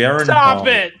QB Jaron Stop Hall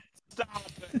it.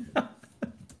 Stop it.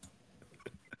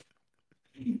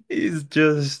 is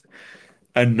just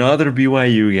another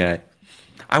BYU guy.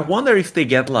 I wonder if they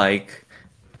get like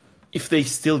if they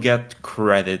still get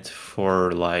credit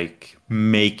for like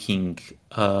making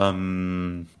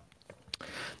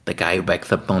the guy who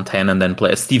backed up Montana and then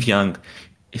play Steve Young.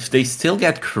 If they still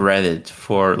get credit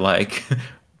for like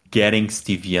getting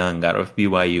Steve Young out of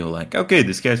BYU, like okay,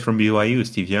 this guy's from BYU,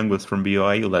 Steve Young was from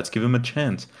BYU, let's give him a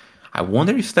chance. I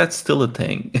wonder if that's still a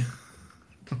thing.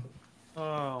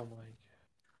 Oh my.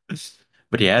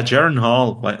 But yeah, Jaron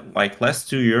Hall, like last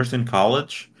 2 years in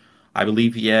college, I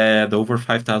believe he had over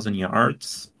 5,000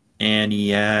 yards and he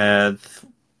had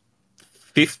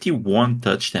 51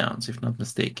 touchdowns, if not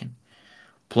mistaken.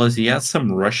 Plus, he has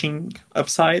some rushing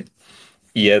upside.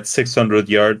 He had 600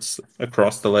 yards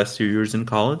across the last 2 years in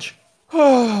college.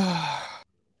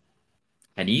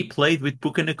 And he played with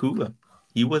Puka Nakua.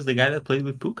 He was the guy that played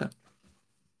with Puka.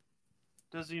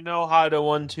 Does he know how to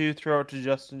 1-2 throw it to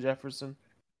Justin Jefferson?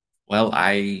 Well,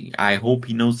 I hope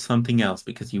he knows something else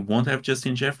because you won't have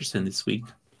Justin Jefferson this week.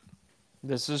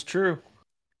 This is true.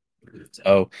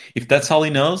 So if that's all he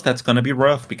knows, that's gonna be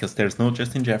rough because there's no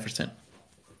Justin Jefferson.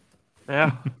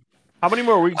 Yeah. How many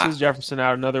more weeks I, is Jefferson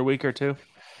out? Another week or two?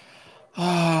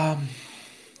 um,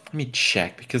 let me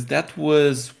check because that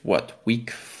was what,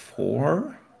 week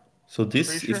 4? So Pretty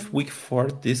this, sure. if week 4,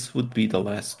 this would be the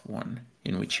last one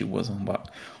in which he was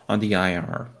on the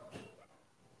IR.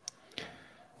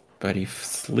 But if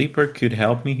Sleeper could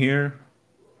help me here,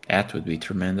 that would be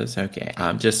tremendous. Okay,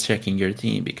 I'm just checking your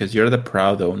team because you're the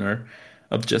proud owner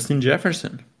of Justin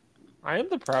Jefferson. I am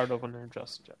the proud owner of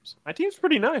Justin Jefferson. My team's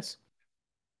pretty nice.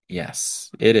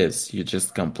 Yes, it is. You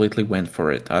just completely went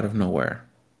for it out of nowhere.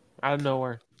 Out of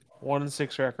nowhere.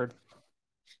 1-6 record.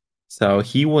 So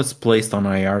he was placed on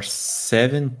IR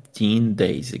 17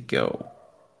 days ago,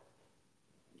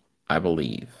 I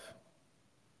believe.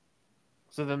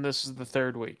 So then this is the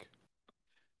third week.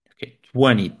 Okay,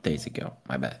 20 days ago.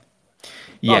 My bad. Oh,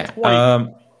 Yeah,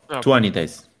 20. Okay. 20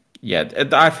 days. Yeah,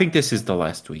 I think this is the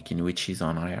last week in which he's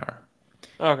on IR.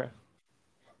 Okay.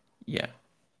 Yeah,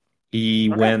 he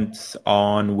Okay. went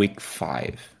on week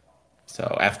 5.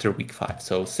 So after week 5,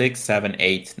 so 6, 7,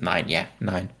 8, 9. Yeah,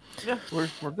 9. Yeah,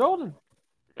 we're golden.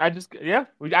 I just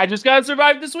gotta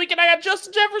survive this week, and I got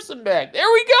Justin Jefferson back. There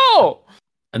we go.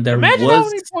 And there Imagine how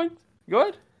was many points.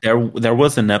 Good. there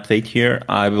was an update here.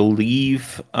 I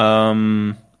believe.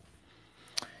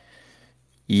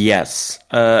 Yes,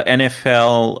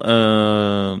 NFL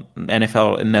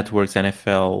Network's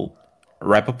NFL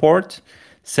Rappaport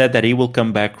said that he will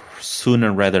come back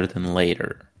sooner rather than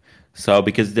later. So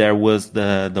because there was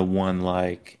the one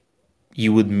like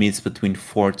you would miss between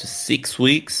 4 to 6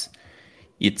 weeks,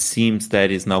 it seems that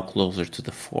is now closer to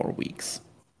the 4 weeks.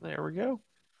 There we go.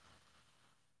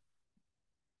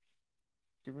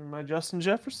 Give me my Justin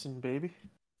Jefferson, baby.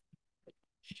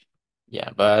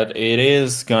 Yeah, but it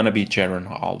is gonna be Jaron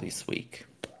Hall this week.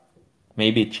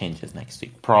 Maybe it changes next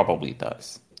week. Probably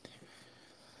does.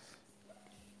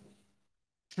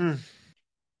 Hmm.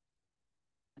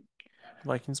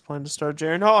 Vikings plan to start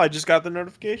Jaron Hall. I just got the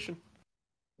notification.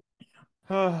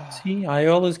 Yeah. See, I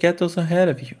always get those ahead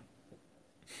of you.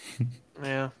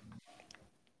 Yeah,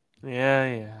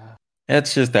 yeah.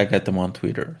 It's just I get them on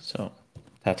Twitter, so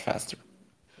that's faster.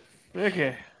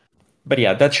 Okay. But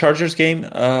yeah, that Chargers game,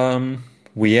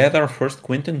 we had our first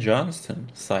Quentin Johnston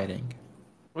sighting.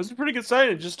 It was a pretty good sign.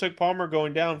 It just took Palmer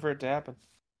going down for it to happen.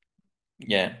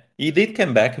 Yeah, he did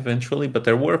come back eventually, but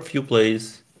there were a few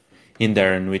plays in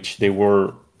there in which they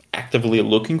were actively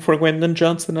looking for Quentin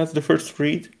Johnston as the first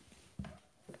read.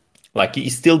 Like he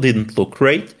still didn't look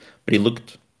great, but he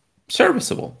looked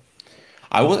serviceable.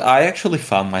 I actually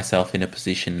found myself in a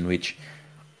position in which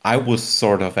I was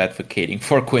sort of advocating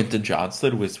for Quentin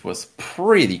Johnston, which was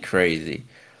pretty crazy.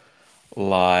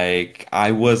 Like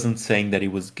I wasn't saying that he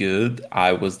was good.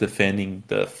 I was defending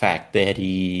the fact that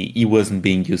he wasn't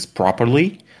being used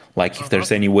properly. Like if Uh-huh.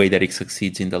 there's any way that he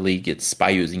succeeds in the league, it's by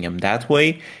using him that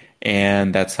way.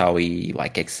 And that's how he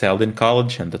like excelled in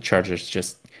college. And the Chargers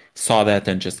just saw that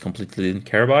and just completely didn't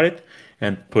care about it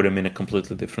and put him in a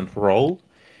completely different role.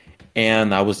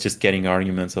 And I was just getting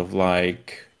arguments of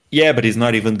like, yeah, but he's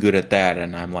not even good at that.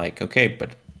 And I'm like, okay,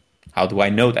 but how do I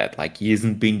know that? Like he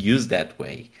isn't being used that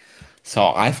way.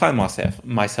 So I find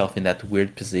myself in that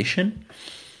weird position,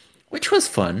 which was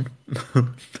fun.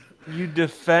 You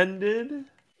defended?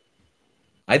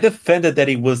 I defended that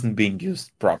he wasn't being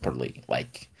used properly.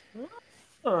 Like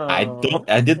Oh, I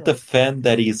did okay. defend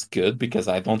that he's good because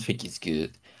I don't think he's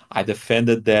good. I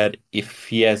defended that if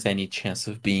he has any chance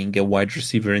of being a wide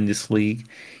receiver in this league,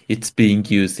 it's being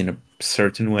used in a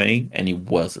certain way, and he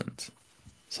wasn't.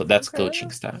 So that's Okay.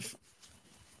 coaching staff.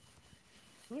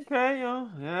 Okay.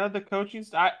 Yeah, the coaching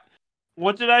staff.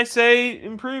 What did I say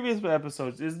in previous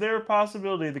episodes? Is there a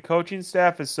possibility the coaching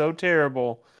staff is so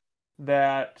terrible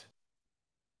that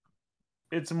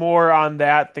it's more on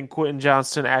that than Quentin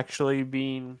Johnston actually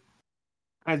being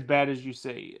as bad as you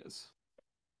say he is?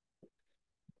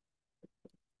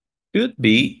 Could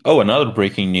be. Oh, another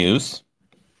breaking news.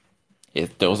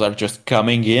 If those are just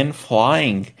coming in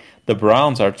flying. The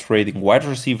Browns are trading wide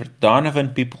receiver Donovan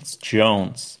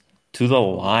Peoples-Jones to the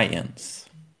Ooh. Lions.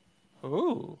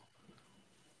 Ooh.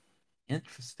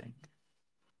 Interesting.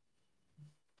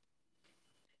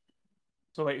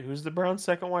 So wait, who's the Browns'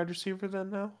 second wide receiver then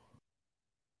now?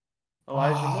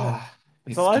 Elijah Moore. Ah,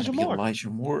 It's it's gonna Elijah be Moore. Elijah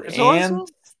Moore, It's Elijah and Moore.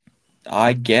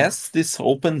 I guess this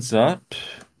opens up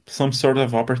some sort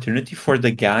of opportunity for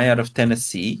the guy out of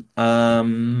Tennessee.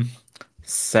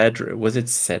 Cedric, was it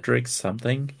Cedric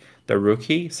something? The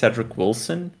rookie, Cedric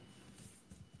Wilson.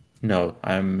 No,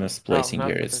 I'm Oh, misplacing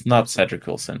here. not It's Cedric not Wilson. Cedric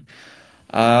Wilson.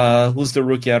 Who's the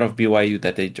rookie out of BYU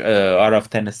that they out of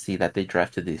Tennessee that they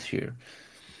drafted this year?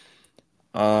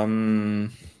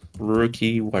 Um,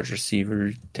 Rookie wide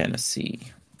receiver, Tennessee.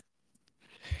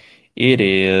 It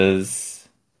is.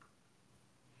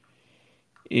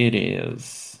 It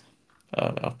is.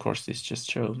 Of course, this just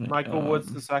shows me. Michael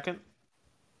Woods the second.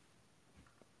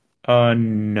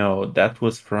 No, that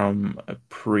was from a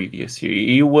previous year.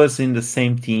 He was in the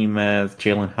same team as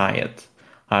Jalen Hyatt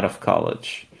out of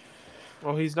college.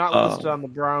 Well, he's not listed Um, on the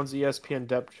Browns ESPN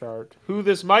depth chart. Who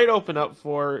this might open up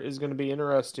for is going to be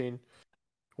interesting.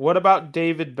 What about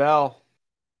David Bell?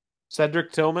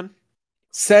 Cedric Tillman?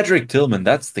 Cedric Tillman,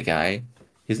 that's the guy.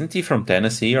 Isn't he from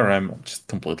Tennessee, or I'm just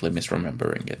completely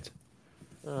misremembering it?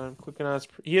 I'm clicking on his.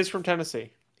 He is from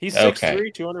Tennessee. He's Okay.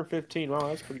 6'3", 215. Wow,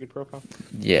 that's a pretty good profile.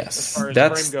 As Yes, far as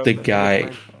frame goes, that's a good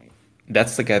frame.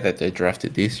 that's the guy that they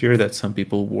drafted this year that some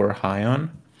people were high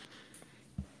on.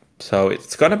 So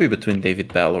it's gonna be between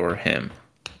David Bell or him.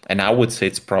 And I would say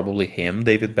it's probably him.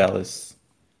 David Bell is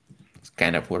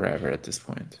kind of wherever at this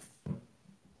point.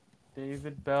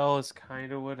 David Bell is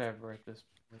kind of whatever at this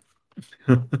point.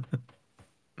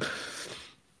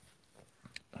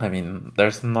 I mean,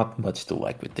 there's not much to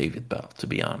like with David Bell, to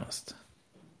be honest.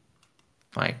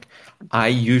 Like, I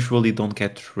usually don't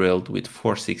get thrilled with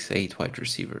 4.68 wide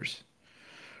receivers.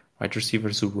 Wide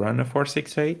receivers who run a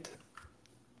 4.68,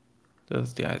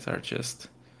 those guys are just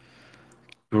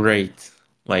great.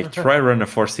 Like, try run a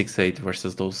 4.68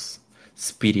 versus those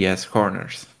speedy ass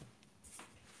corners.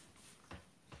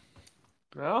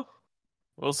 Well,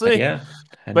 we'll But see. yeah,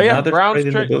 But yeah, another Browns trade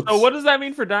in the trick. So books. what does that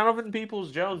mean for Donovan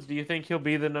Peoples-Jones? Do you think he'll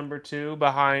be the number two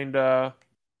behind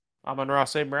Amon-Ra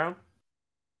St. Brown?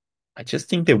 I just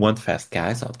think they want fast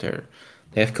guys out there.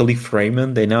 They have Khalif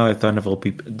Raymond. They now have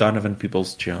Donovan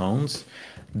Peoples-Jones.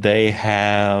 They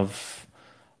have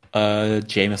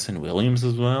Jameson Williams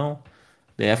as well.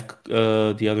 They have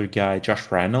the other guy,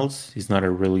 Josh Reynolds. He's not a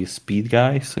really speed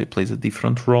guy, so he plays a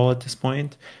different role at this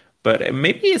point. But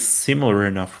maybe a similar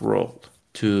enough role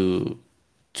to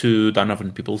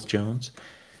Donovan Peoples-Jones.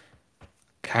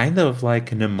 Kind of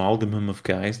like an amalgam of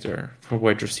guys there for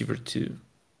wide receiver too.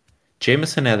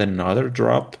 Jameson had another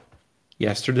drop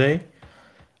yesterday.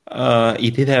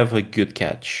 He did have a good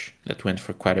catch that went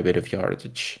for quite a bit of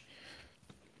yardage.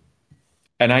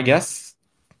 And I guess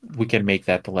we can make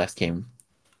that the last game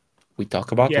we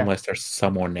talk about, Yeah. unless there's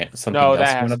something No, that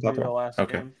else you has want to to talk be the about. last Okay.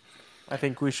 game. I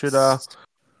think we should S-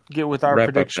 get with our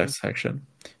Wrap up that prediction. section.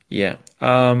 Yeah.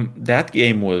 That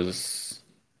game was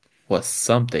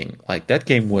something. Like that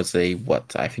game was a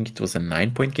what? I think it was a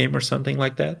 9 point game or something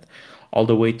like that, all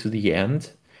the way to the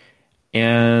end.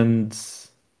 And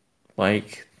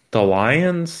like the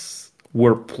Lions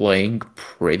were playing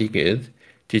pretty good.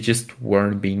 They just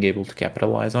weren't being able to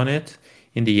capitalize on it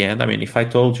in the end. I mean, if I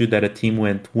told you that a team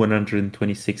went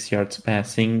 126 yards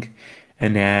passing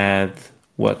and had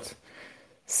what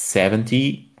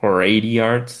 70 or 80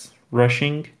 yards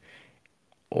rushing,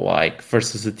 like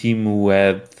versus a team who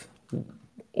had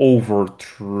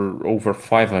over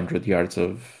 500 yards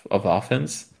of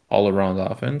offense, all around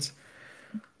offense,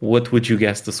 what would you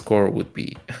guess the score would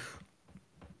be?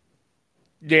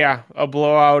 Yeah, a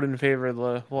blowout in favor of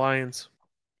the Lions.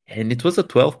 And it was a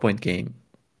 12-point game.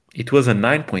 It was a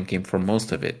 9 point game for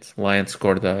most of it. Lions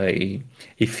scored a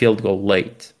field goal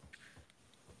late.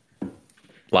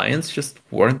 Lions just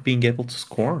weren't being able to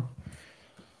score.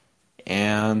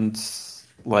 And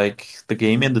like the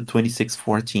game ended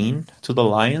 26-14 to the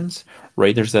Lions.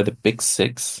 Raiders had a pick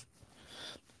six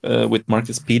with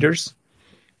Marcus Peters.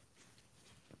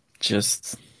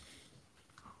 Just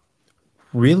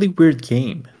really weird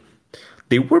game.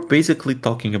 They were basically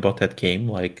talking about that game,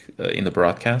 like in the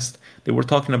broadcast. They were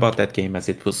talking about that game as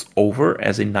it was over,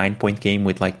 as a 9 point game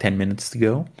with like 10 minutes to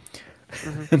go.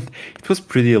 Hmm. And it was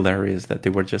pretty hilarious that they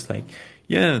were just like,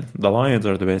 yeah, the Lions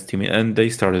are the best team. And they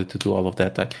started to do all of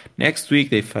that. Like next week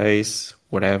they face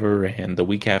whatever, and the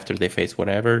week after they face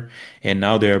whatever. And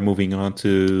now they're moving on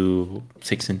to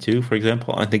 6-2, for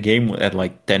example. And the game had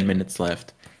like 10 minutes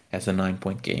left as a 9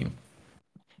 point game.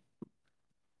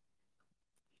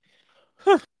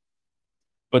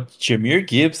 But Jameer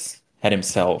Gibbs had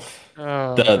himself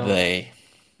Oh, the don't. day.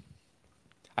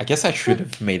 I guess I should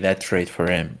have made that trade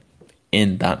for him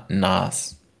in that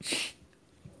NAS.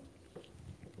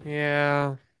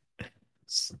 Yeah.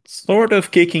 Sort of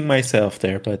kicking myself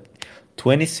there, but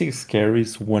 26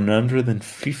 carries,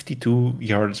 152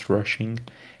 yards rushing,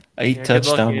 a Yeah, good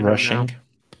luck touchdown getting him now. rushing.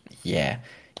 Yeah.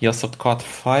 He also caught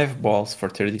five balls for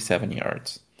 37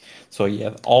 yards. So he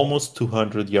had almost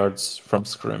 200 yards from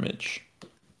scrimmage.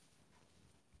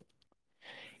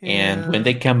 And when Yeah.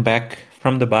 they come back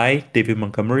from the bye, David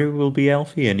Montgomery will be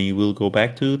healthy and he will go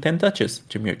back to 10 touches.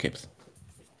 Jameer Gibbs.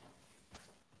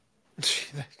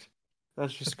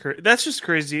 That's just crazy. That's just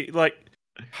crazy. Like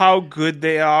how good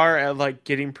they are at like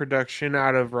getting production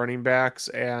out of running backs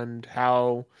and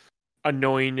how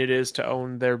annoying it is to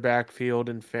own their backfield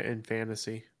in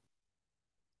fantasy.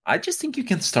 I just think you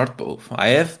can start both. I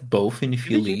have both in a You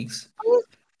few think you? leagues.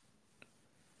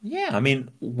 Yeah, I mean,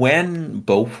 when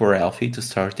both were healthy to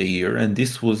start the year, and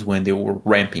this was when they were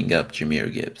ramping up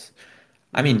Jameer Gibbs.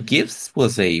 I mean, Mm-hmm. Gibbs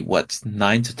was a what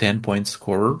 9 to 10 point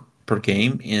scorer per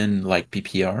game in like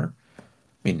PPR.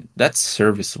 I mean, that's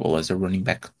serviceable as a running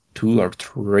back 2 or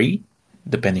 3,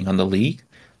 depending on the league.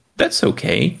 That's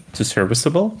okay. It's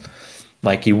serviceable.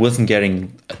 Like he wasn't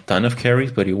getting a ton of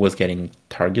carries, but he was getting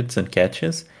targets and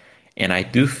catches. And I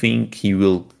do think he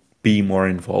will be more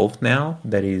involved now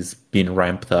that he's been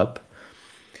ramped up.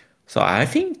 So I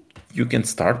think you can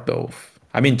start both.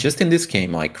 I mean, just in this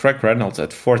game, like Craig Reynolds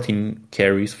had 14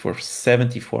 carries for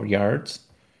 74 yards.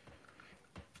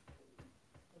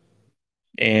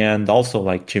 And also,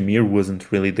 like Jameer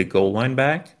wasn't really the goal line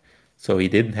back. So he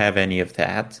didn't have any of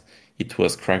that. It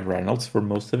was Craig Reynolds for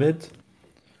most of it.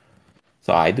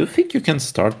 So I do think you can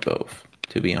start both,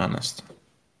 to be honest.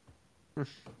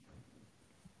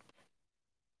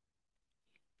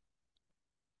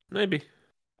 Maybe.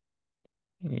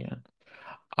 Yeah.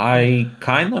 I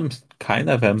kind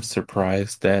of am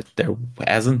surprised that there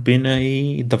hasn't been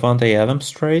a Davante Adams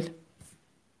trade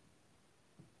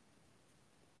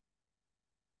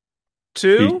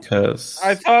Two?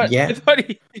 I because thought I yeah, thought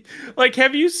he like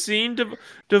have you seen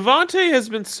Devontae has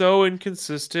been so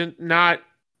inconsistent, not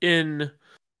in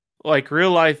like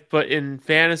real life, but in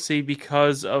fantasy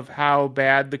because of how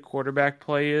bad the quarterback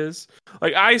play is.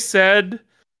 Like I said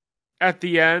at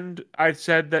the end, I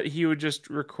said that he would just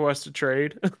request a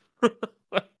trade.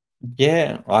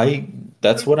 yeah, I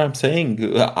that's what I'm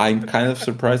saying. I'm kind of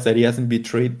surprised that he hasn't been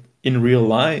traded in real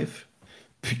life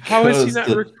How has he because not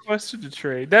the requested a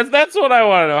trade? That's what I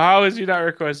want to know. How has he not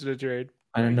requested a trade?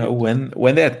 I don't know when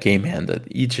that game ended,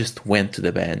 he just went to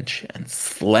the bench and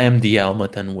slammed the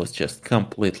helmet and was just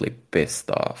completely pissed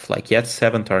off. Like he had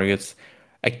 7 targets,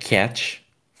 a catch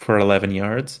for 11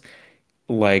 yards.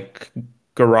 Like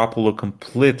Garoppolo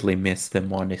completely missed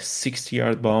him on a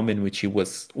 60-yard bomb in which he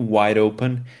was wide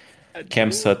open.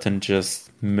 Cam Sutton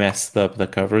just messed up the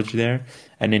coverage there.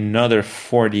 And another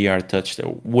 40-yard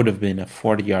touchdown would have been a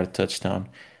 40-yard touchdown.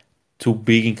 Two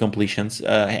big incompletions.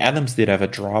 Adams did have a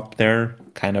drop there,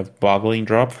 kind of boggling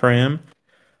drop for him.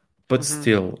 But Mm-hmm.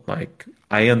 still, like,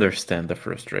 I understand the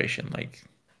frustration. Like,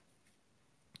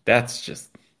 that's just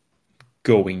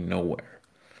going nowhere.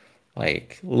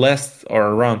 Like, less or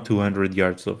around 200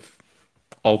 yards of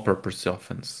all-purpose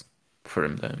offense for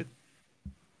him then. It,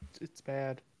 it's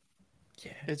bad.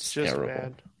 Yeah, It's it's just terrible.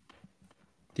 bad.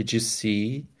 Did you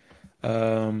see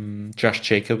Josh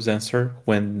Jacobs' answer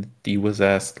when he was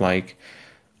asked, like,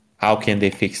 how can they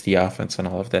fix the offense and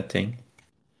all of that thing?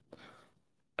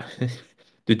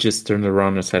 They just turned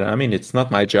around and said, I mean, it's not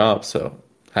my job, so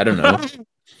I don't know.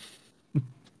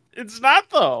 It's not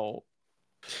though.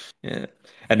 Yeah.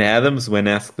 And Adams, when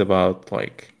asked about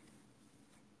like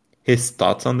his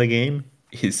thoughts on the game,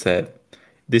 he said,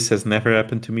 this has never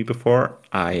happened to me before.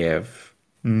 I have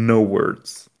no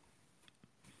words.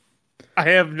 I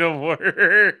have no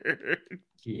word.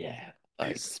 Yeah.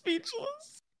 Like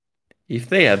Speechless. if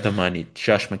they had the money,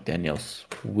 Josh McDaniels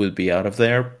would be out of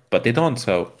there, but they don't,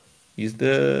 so he's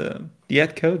the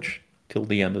head coach till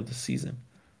the end of the season.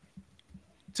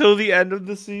 Till the end of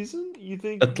the season? You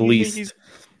think At you think he's least.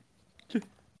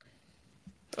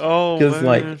 Oh Because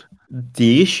like man.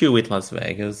 the issue with Las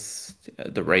Vegas,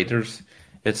 the Raiders,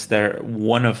 it's they're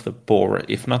one of the poor,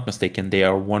 if not mistaken, they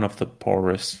are one of the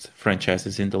poorest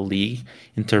franchises in the league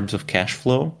in terms of cash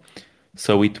flow.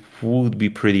 So it would be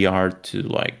pretty hard to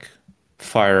like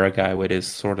fire a guy with his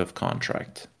sort of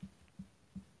contract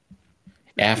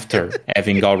after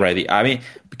having already. I mean,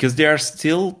 because they are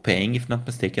still paying, if not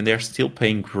mistaken, they are still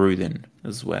paying Gruden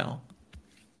as well.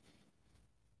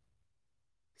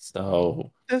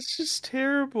 So That's just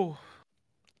terrible.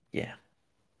 yeah,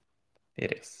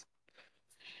 it is.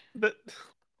 But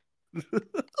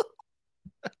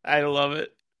I love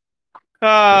it.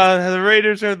 Yes. The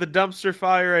Raiders are the dumpster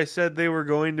fire I said they were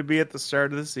going to be at the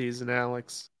start of the season,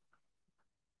 Alex.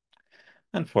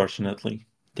 Unfortunately,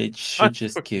 they should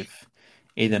just Unfortunately, give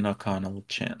Aidan O'Connell a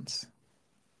chance.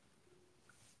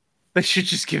 they should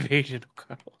just give Aiden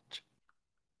O'Connell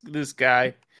this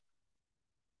guy.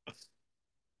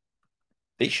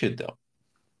 They should though.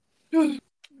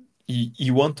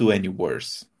 You won't do any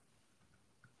worse.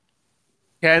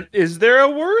 Is there a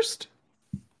worst?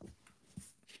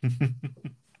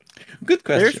 Good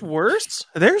There's question. worse?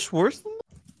 There's worse than that?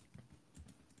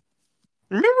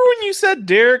 Remember when you said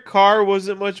Derek Carr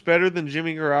wasn't much better than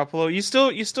Jimmy Garoppolo? You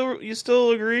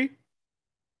still agree?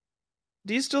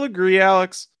 Do you still agree,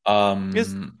 Alex?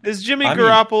 Is Um, is Jimmy I mean,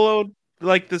 Garoppolo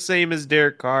like the same as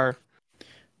Derek Carr?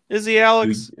 Is he, do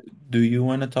Alex? do you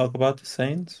want to talk about the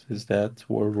Saints? Is that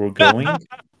where we're going?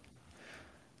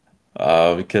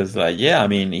 Because yeah, I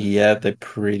mean, he had a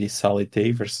pretty solid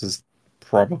day versus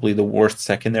probably the worst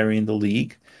secondary in the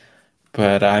league.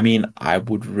 But I mean, I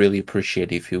would really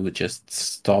appreciate if you would just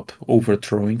stop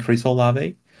overthrowing Chris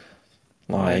Olave.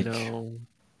 I Like, know.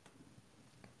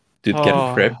 dude, get a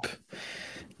Oh, grip.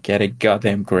 Get a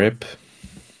goddamn grip.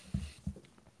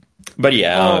 But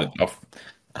yeah, oh.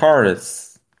 Carr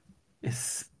is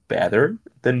better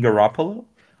than Garoppolo.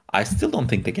 I still don't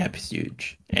think the gap is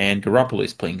huge, and Garoppolo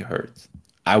is playing hurt.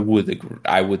 I would agree.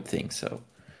 I would think so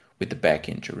with the back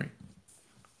injury.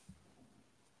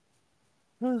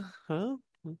 Well,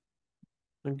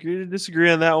 agree to disagree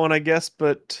on that one, I guess,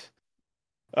 but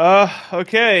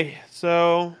okay.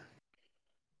 So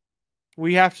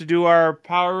we have to do our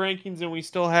power rankings and we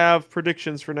still have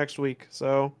predictions for next week.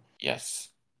 So Yes.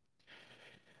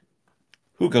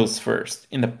 Who goes first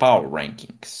in the power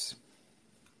rankings?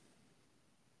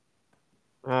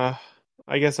 uh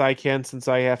I guess I can since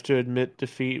I have to admit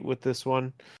defeat with this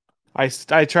one. I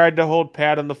tried to hold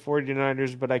pat on the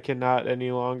 49ers, but I cannot any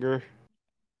longer.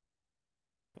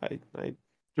 I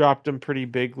dropped them pretty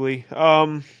bigly.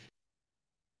 All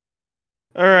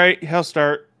right, I'll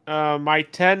start. My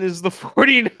 10 is the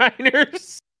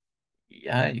 49ers.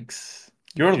 Yikes!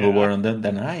 You're Yeah. lower on them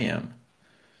than I am.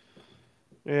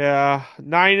 Yeah.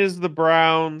 9 is the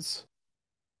Browns.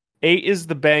 8 is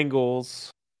the Bengals.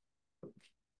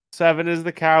 7 is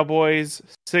the Cowboys.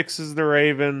 6 is the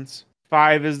Ravens.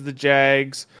 5 is the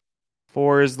Jags.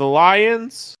 4 is the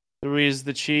Lions. 3 is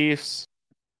the Chiefs.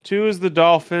 2 is the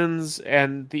Dolphins.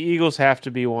 And the Eagles have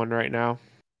to be one right now.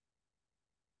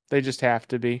 They just have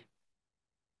to be.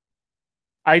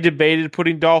 I debated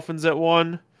putting Dolphins at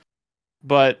 1,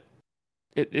 but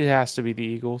it has to be the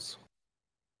Eagles.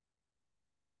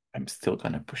 I'm still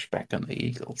gonna push back on the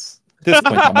Eagles. At this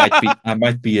point, I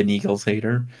might be an Eagles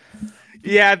hater.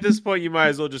 Yeah, at this point, you might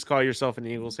as well just call yourself an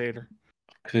Eagles hater.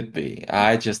 Could be.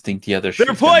 I just think the other They're shoe's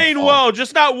gonna playing fall. well,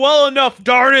 just not well enough.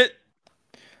 Darn it!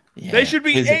 They Yeah. should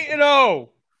be 8-0.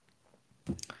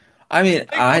 I mean,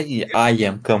 They were- I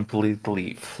am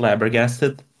completely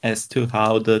flabbergasted as to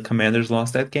how the Commanders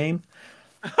lost that game.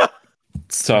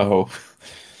 So,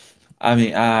 I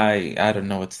mean, I don't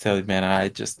know what to tell you, man.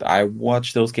 I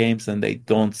watch those games and they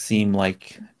don't seem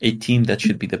like a team that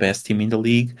should be the best team in the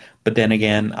league. But then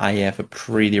again, I have a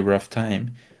pretty rough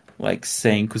time like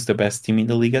saying who's the best team in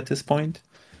the league at this point.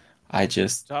 I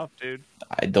just Tough, dude.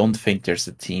 I don't think there's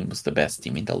a team who's the best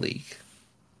team in the league.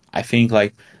 I think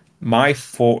like my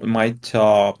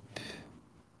top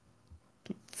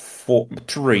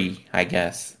three, I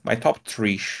guess. My top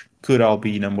three could all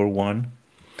be number one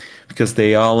because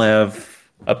they all have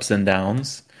ups and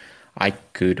downs. I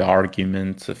could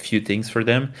argument a few things for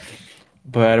them,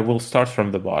 but we'll start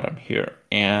from the bottom here.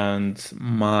 And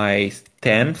my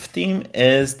 10th team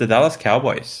is the Dallas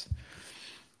Cowboys.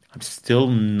 I'm still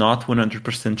not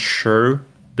 100% sure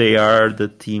they are the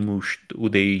team who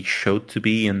they showed to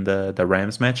be in the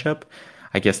Rams matchup.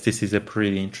 I guess this is a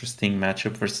pretty interesting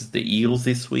matchup versus the Eagles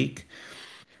this week.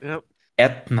 Yep.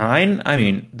 At 9, I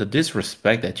mean, the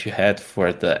disrespect that you had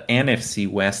for the NFC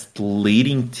West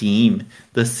leading team,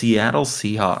 the Seattle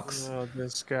Seahawks. Oh,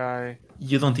 this guy.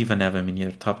 You don't even have them in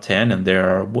your top 10, and they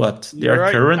are what? They You're are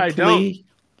right. I don't. currently,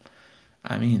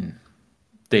 I mean,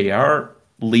 they are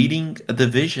leading a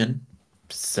division.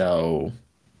 So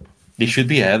they should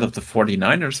be ahead of the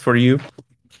 49ers for you.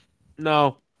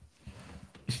 No,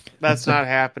 that's not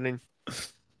happening.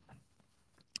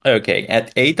 Okay,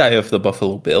 at 8, I have the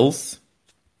Buffalo Bills.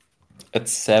 At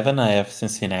 7, I have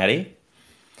Cincinnati.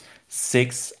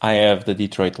 6, I have the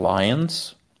Detroit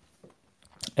Lions.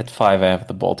 At 5, I have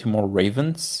the Baltimore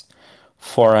Ravens.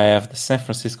 4, I have the San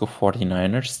Francisco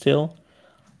 49ers still.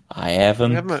 I You have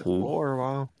him haven't. at 4.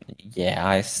 Wow. Yeah,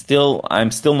 I'm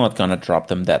still not gonna drop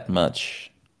them that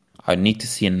much. I need to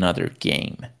see another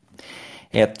game.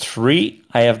 At 3,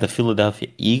 I have the Philadelphia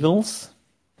Eagles.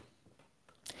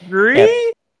 At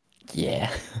Agree?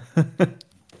 Yeah.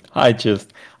 I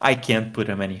just I can't put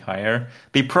them any higher.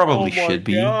 They Oh probably my should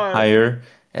be god. higher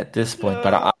at this point,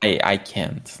 but Uh, I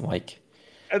can't. Like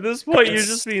At this point, you're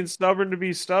just It's being stubborn to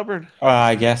be stubborn.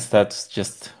 I guess that's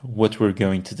just what we're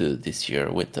going to do this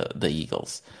year with the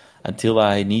Eagles. Until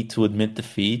I need to admit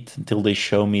defeat, until they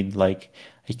show me like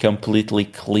a completely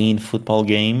clean football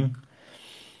game,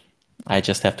 I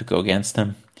just have to go against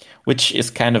them. Which is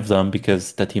kind of dumb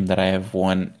because the team that I have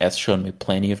won has shown me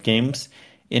plenty of games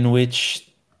in which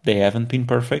they haven't been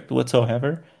perfect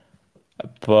whatsoever.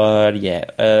 But yeah,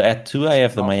 at two I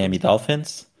have the Miami Dolphins.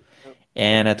 Dolphins.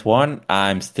 And at one,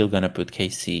 I'm still gonna put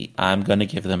KC. I'm gonna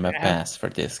give them a Yeah. pass for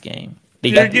this game.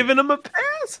 You're giving them a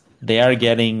pass? They are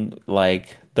getting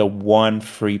like the one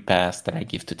free pass that I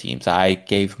give to teams. I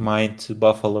gave mine to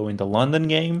Buffalo in the London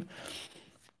game.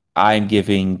 I'm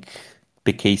giving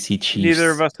the KC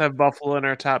Neither of Chiefs. us have Buffalo in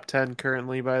our top 10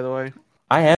 currently, by the way.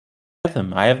 I have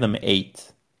them. I have them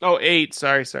eight. Oh, eight.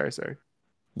 Sorry.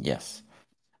 Yes.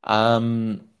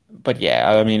 But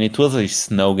yeah, I mean, it was a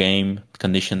snow game.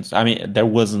 Conditions. I mean, there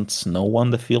wasn't snow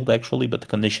on the field actually, but the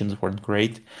conditions weren't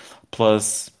great.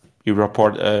 Plus,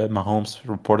 Mahomes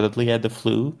reportedly had the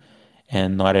flu,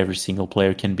 and not every single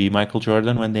player can be Michael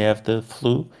Jordan when they have the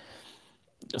flu.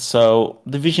 So,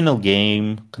 divisional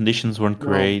game, conditions weren't No,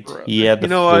 great. He brother. had the You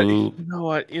know what? flu.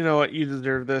 You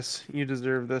deserve this. You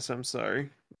deserve this. I'm sorry.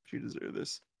 You deserve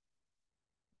this.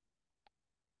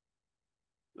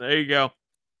 There you go.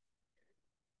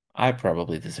 I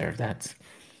probably deserve that.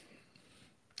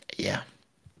 Yeah,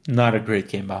 not a great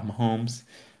game by Mahomes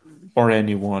or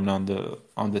anyone on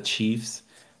the Chiefs,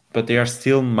 but they are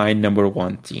still my number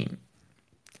one team.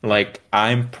 Like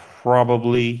I'm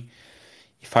probably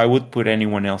if I would put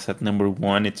anyone else at number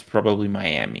one, it's probably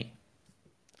Miami.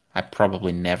 I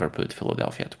probably never put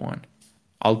Philadelphia at one.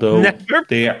 Although Never.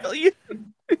 they are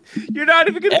You're not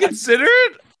even going to at, consider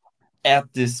it?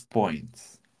 at this point,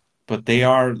 but they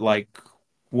are like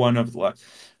one of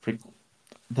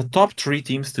the top three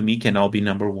teams to me can all be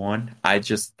number one. I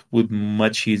just would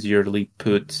much easierly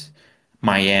put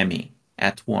Miami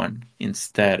at one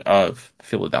instead of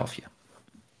Philadelphia.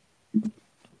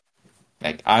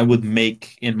 Like I would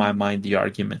make in my mind the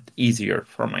argument easier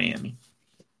for Miami.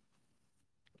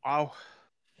 Wow.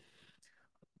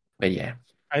 But yeah,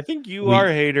 I think you are a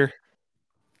we hater.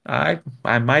 I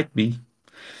might be.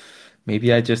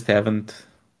 Maybe I just haven't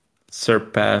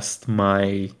surpassed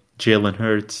my Jalen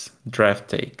Hurts draft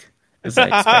take as I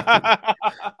expected.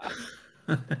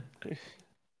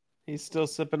 He's still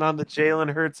sipping on the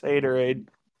Jalen Hurts haterade.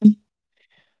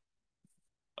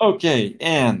 Okay,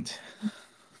 and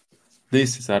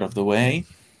this is out of the way.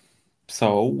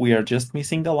 So we are just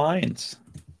missing the Lions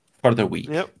for the week.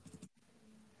 Yep.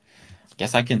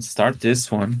 Guess I can start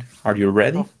this one. Are you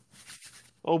ready? Oh,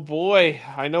 oh boy.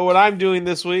 I know what I'm doing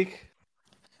this week.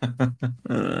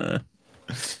 Uh,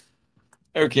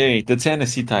 okay, the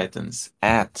Tennessee Titans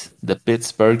at the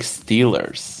Pittsburgh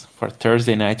Steelers for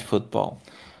Thursday night football.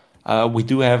 We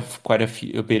do have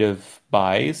a bit of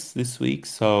buys this week,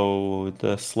 so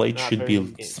the slate Not should very many be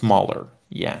games. smaller.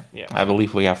 Yeah, Yeah. I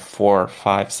believe we have 4 or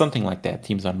 5, something like that,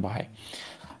 teams on buy.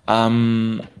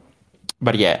 Um,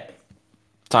 but yeah,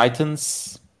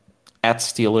 Titans at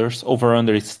Steelers over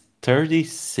under is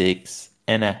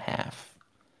 36.5.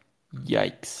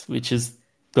 Yikes, which is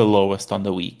the lowest on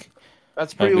the week.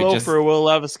 That's And pretty we low for just a Will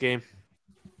Levis game.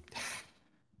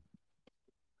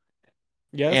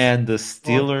 Yes? and the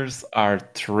Well, Steelers are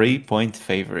 3-point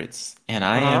favorites, and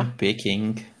I uh-huh. am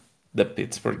picking the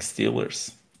Pittsburgh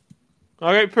Steelers.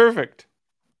 All right, perfect.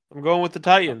 I'm going with the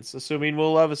Titans, assuming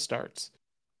Will Levis starts.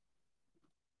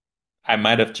 I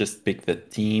might have just picked the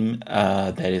team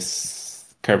that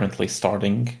is currently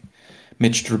starting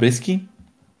Mitch Trubisky.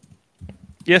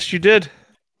 Yes, you did.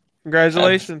 That's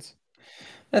Congratulations.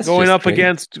 that's Going just up great.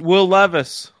 against Will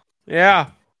Levis. Yeah.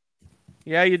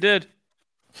 Yeah, you did.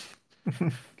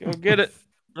 Go get it.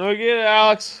 Go get it,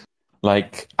 Alex.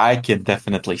 Like I can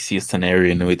definitely see a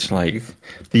scenario in which like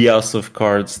the house of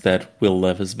cards that Will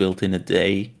Levis built in a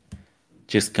day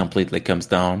just completely comes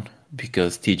down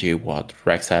because TJ Watt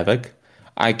wreaks havoc.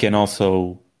 I can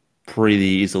also pretty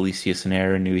easily see a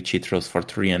scenario in which he throws for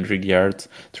 300 yards,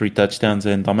 3 touchdowns,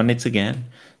 and dominates again.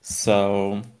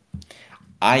 So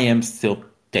I am still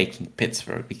taking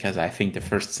Pittsburgh because I think the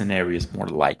first scenario is more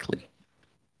likely.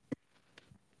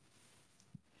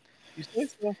 You say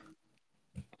so.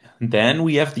 Then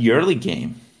we have the early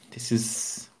game. This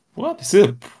is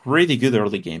a pretty good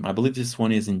early game. I believe this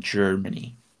one is in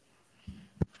Germany.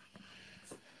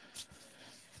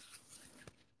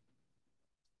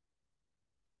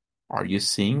 Are you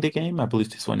seeing the game? I believe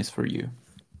this one is for you.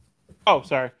 Oh,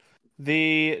 sorry.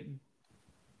 The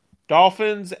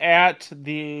Dolphins at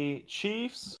the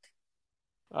Chiefs.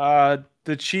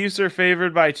 The Chiefs are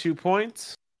favored by 2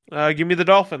 points. Give me the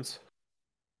Dolphins.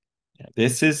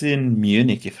 This is in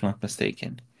Munich, if not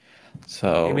mistaken.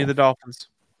 Give me So, the Dolphins.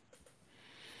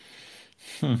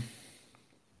 hmm,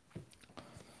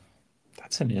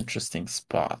 that's an interesting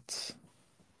spot.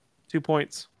 2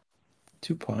 points.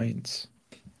 2 points.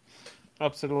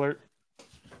 Upset alert.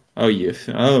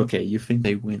 Okay. You think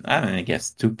they win? I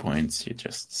guess 2 points. You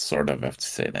just sort of have to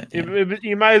say that, yeah.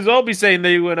 You might as well be saying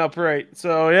they went up right.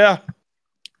 So yeah.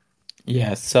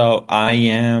 Yeah. So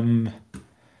I'm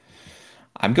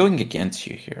going against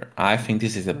you here. I think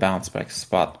this is a bounce back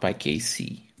spot by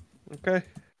KC, Okay.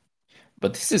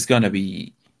 but this is gonna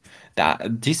be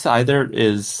that this either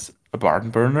is a barn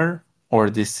burner or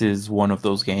this is one of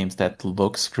those games that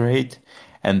looks great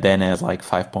and then has like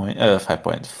 5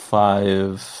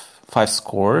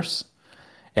 scores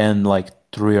and like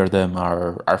three of them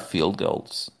are field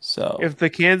goals. So If the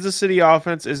Kansas City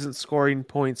offense isn't scoring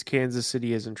points, Kansas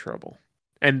City is in trouble.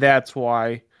 And that's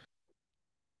why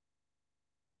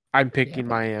I'm yeah, picking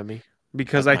Miami.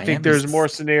 Because but I think there's more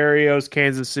Miami's scenarios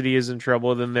Kansas City is in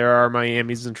trouble than there are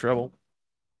Miami's in trouble.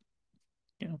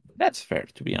 that's fair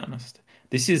to be honest.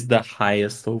 This is the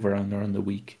highest over under on the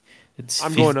week. It's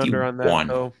I'm going under on that 51.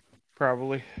 though,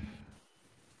 probably.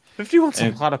 51's a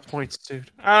Uh, lot of points,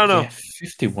 dude. I don't yeah, know.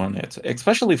 51. It's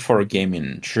especially for a game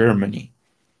in Germany.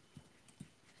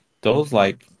 Those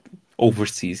like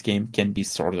overseas game can be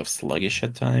sort of sluggish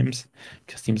at times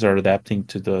because teams are adapting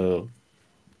to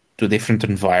different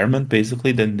environment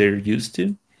basically than they're used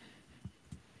to.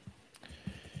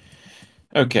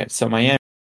 Okay, so Miami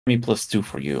 +2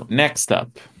 for you. Next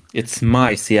up, it's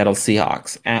my Seattle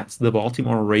Seahawks at the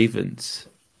Baltimore Ravens.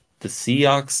 The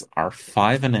Seahawks are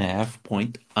 5.5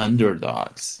 point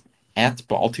underdogs at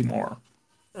Baltimore.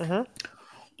 Uh-huh.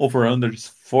 Over under is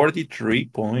 43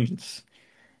 points.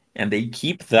 And they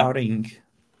keep doubting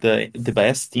the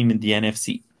best team in the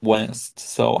NFC West.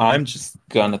 So I'm just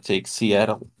gonna take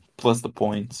Seattle plus the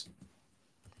points.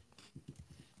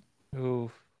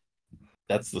 Ooh,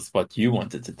 That's the spot you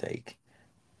wanted to take.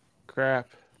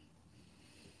 crap.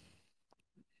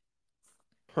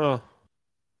 Huh.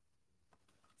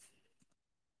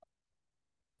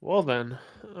 Well then.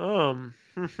 Um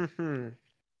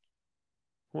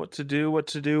what to do, what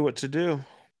to do, what to do.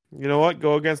 You know what?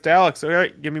 Go against Alex. All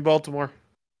right, give me Baltimore.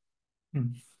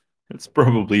 Hmm. It's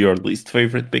probably your least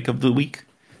favorite pick of the week.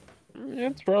 Yeah,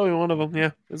 it's probably one of them.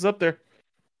 Yeah, it's up there.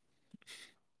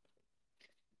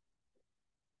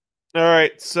 All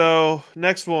right, so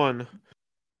next one.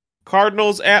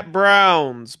 Cardinals at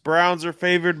Browns. Browns are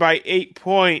favored by 8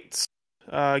 points.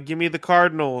 Give me the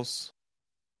Cardinals.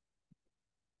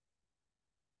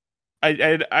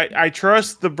 I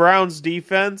trust the Browns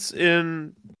defense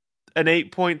in an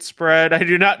 8 point spread. I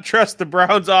do not trust the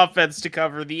Browns offense to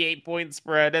cover the 8 point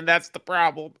spread, and that's the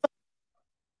problem.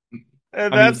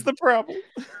 And I that's mean, the problem.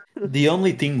 the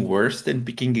only thing worse than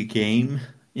picking a game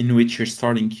in which your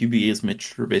starting QB is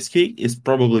Mitch Trubisky is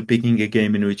probably picking a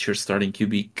game in which your starting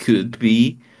QB could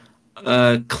be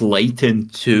Clayton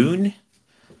Tune,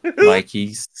 like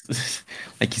he's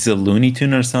like he's a Looney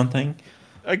Tune or something.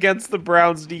 Against the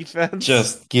Browns defense.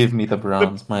 Just give me the The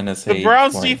Browns minus the eight.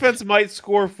 Browns Like, defense might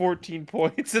score 14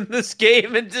 points in this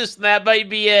game, and just that might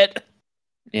be it.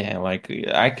 yeah, like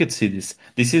I could see this.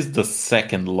 This is the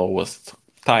second lowest,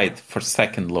 tied for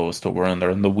second lowest over under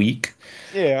in the week.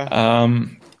 Yeah.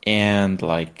 And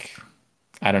like,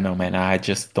 I don't know, man. I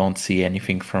just don't see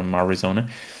anything from Arizona.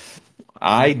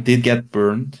 I did get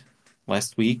burned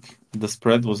last week. The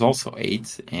spread was also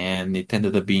 8, and it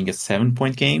ended up being a 7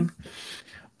 point game.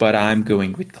 But I'm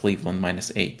going with Cleveland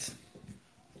 -8.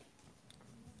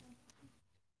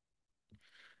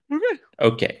 Okay.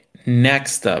 Okay,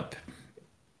 next up,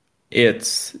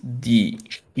 it's the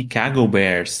Chicago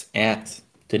Bears at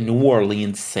the New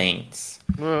Orleans Saints.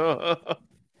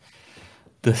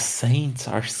 The Saints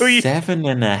are Who you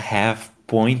 7.5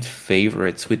 point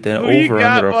favorites with an who you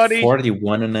over-under got, of buddy?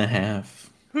 41.5.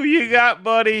 Who you got,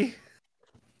 buddy?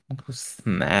 Oh,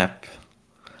 snap.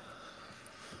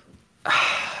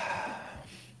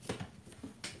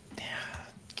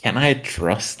 Can I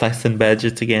trust Tyson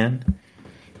Badgett again?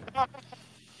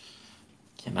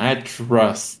 Can I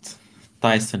trust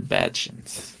Tyson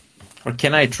Badgett? Or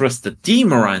can I trust the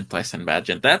team around Tyson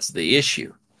Badgett? That's the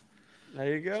issue.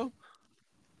 There you go.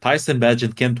 Tyson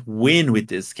Badgett can't win with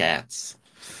these cats.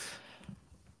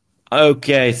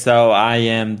 Okay, so I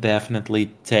am definitely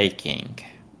taking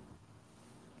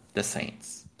the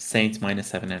Saints. Saints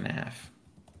 -7.5.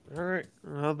 All right.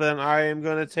 Well, then I am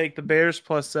going to take the Bears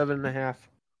plus 7.5.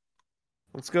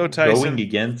 Let's go, Going Tyson.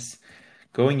 against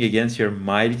going against your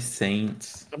mighty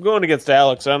Saints. I'm going against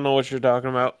Alex. I don't know what you're talking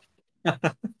about.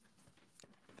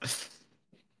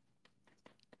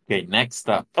 Okay, next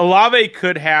up. Olave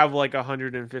could have like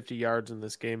 150 yards in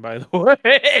this game, by the way,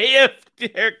 if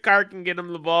Derek Carr can get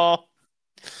him the ball.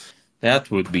 That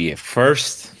would be a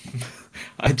first.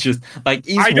 I just like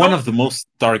he's I one don't. of the most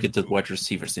targeted wide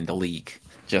receivers in the league.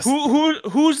 Just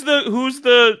Who's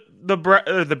the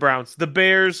Browns, the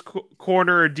Bears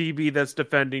corner or DB that's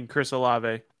defending Chris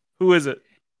Olave? Who is it?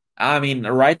 I mean,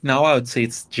 right now I would say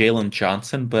it's Jalen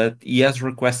Johnson, but he has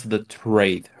requested a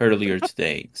trade earlier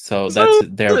today, so So that's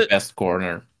who is their it? best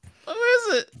corner. Who is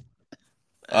it?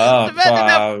 Uh, Defending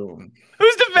them. uh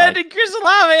Who's like defending Chris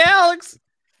Olave, Alex?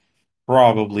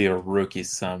 probably a rookie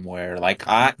somewhere. Like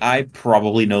I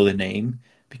probably know the name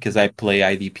because I play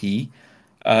IDP.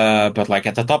 But like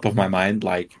at the top of my mind,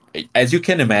 like as you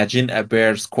can imagine, a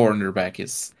Bears cornerback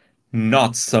is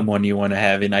not someone you want to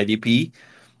have in IDP.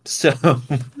 So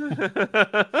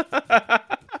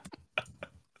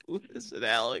Who is it,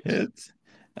 Alex? it's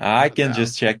I What's can out?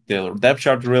 just check the depth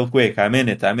chart real quick. I'm in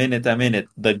it. I'm in it. I'm in it.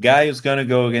 The guy who's gonna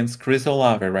go against Chris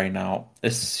Olave right now,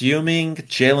 assuming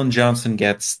Jalen Johnson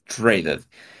gets traded.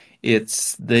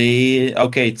 It's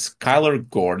Kyler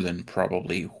Gordon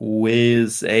probably, who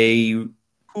is a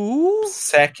Who?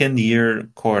 second year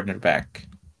cornerback.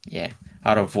 Yeah,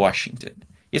 out of Washington.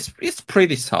 It's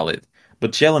pretty solid.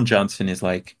 But Jalen Johnson is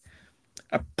like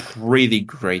a pretty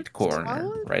great corner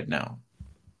Solid? right now.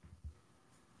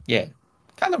 Yeah.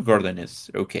 Kyler Gordon is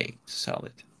okay,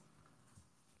 solid.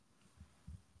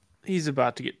 He's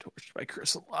about to get torched by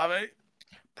Chris Olave.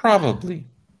 Probably.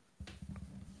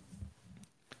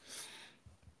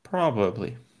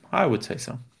 Probably. I would say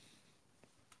so.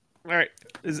 All right.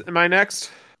 Am I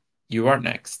next? You are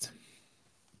next.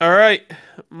 All right.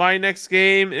 My next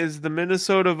game is the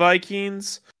Minnesota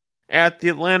Vikings at the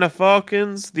Atlanta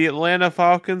Falcons. The Atlanta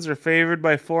Falcons are favored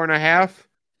by 4.5.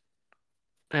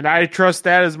 And I trust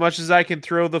that as much as I can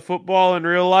throw the football in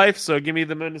real life. So give me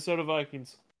the Minnesota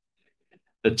Vikings.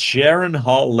 The Jaron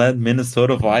Hall led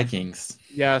Minnesota Vikings.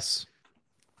 Yes.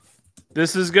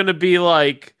 This is going to be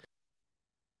like,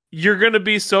 you're going to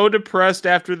be so depressed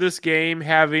after this game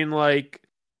having like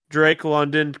Drake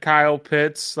London, Kyle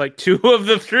Pitts, like two of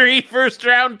the three first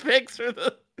round picks for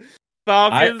the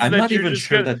Falcons I'm that not even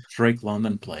sure that Drake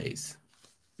London plays.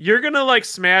 you're gonna like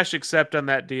smash accept on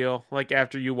that deal like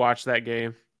after you watch that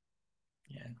game.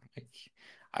 Yeah, like,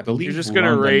 I You're believe just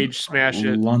gonna rage smash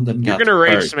it. London You're got gonna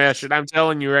rage hurt. smash it. I'm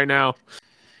telling you right now.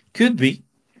 Could be.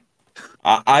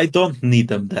 I don't need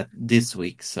them that this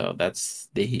week, so that's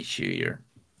the issue here.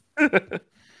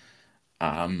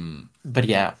 But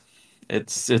yeah,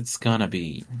 it's gonna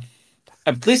be.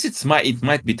 At least it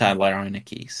might be Tyler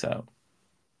Heineke, so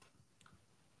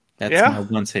that's Yeah, my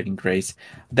one saving grace.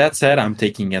 That said, I'm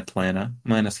taking Atlanta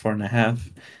minus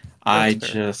 4.5. I that's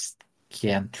fair. just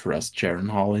can't trust Jaron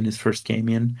Hall in his first game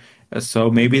in.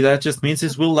 So maybe that just means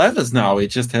it's Will Levis now. It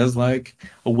just has like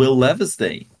a Will Levis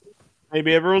day.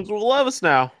 Maybe everyone's will love us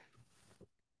now.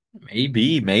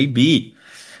 Maybe, maybe.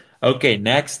 Okay,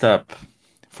 next up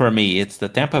for me, it's the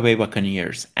Tampa Bay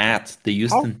Buccaneers at the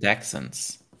How Houston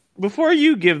Texans. before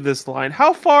you give this line,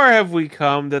 how far have we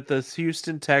come that the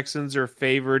Houston Texans are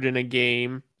favored in a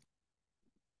game?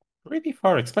 Pretty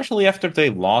far, especially after they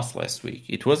lost last week.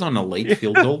 It was on a late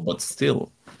field Yeah, goal, but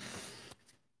still.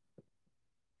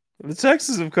 the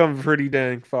Texans have come pretty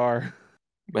dang far.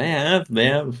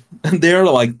 They're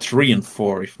like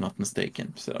 3-4, if not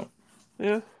mistaken. So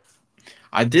Yeah,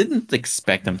 I didn't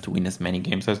expect them to win as many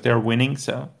games as they're winning.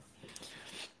 So,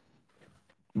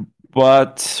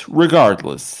 but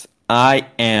regardless, I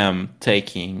am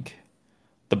taking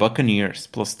the Buccaneers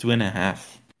plus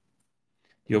 2.5.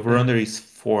 The over/under is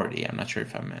 40. I'm not sure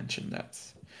if I mentioned that,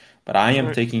 but I all am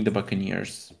right. taking the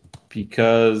Buccaneers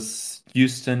because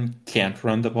Houston can't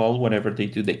run the ball. Whatever they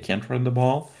do, they can't run the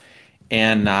ball.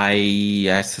 And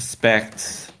I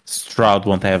suspect Stroud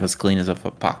won't have as clean as of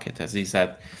a pocket as he's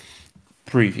had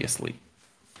previously.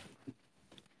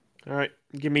 All right,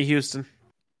 give me Houston.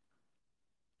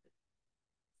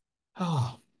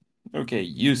 Oh, okay,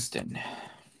 Houston.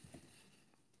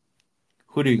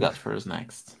 Who do you got for us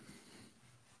next?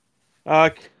 Uh,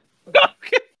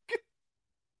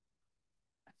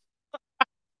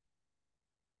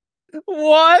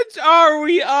 what are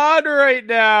we on right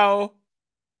now?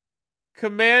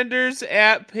 Commanders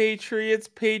at Patriots.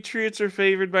 Patriots are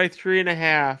favored by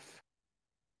 3.5.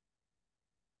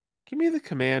 Give me the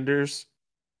Commanders.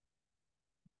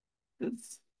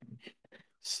 It's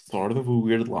sort of a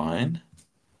weird line,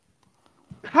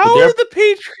 How but are the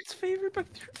Patriots favored by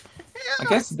three and I a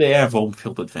half? guess they have home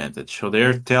field advantage. So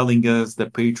they're telling us the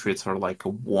Patriots are like a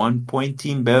 1 point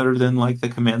team better than like the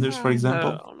Commanders, for I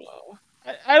example. don't know.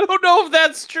 I don't know if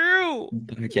that's true.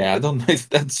 Yeah, I don't know if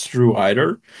that's true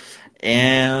either.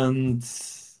 And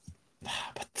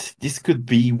but this could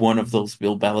be one of those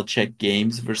Bill Belichick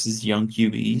games versus young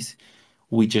QBs.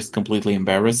 We just completely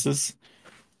embarrasses,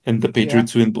 and the Yeah,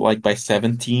 Patriots win like by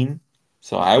 17.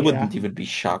 So I yeah. wouldn't even be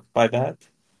shocked by that.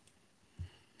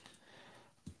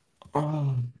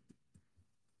 Oh,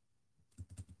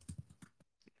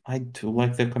 I do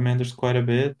like the Commanders quite a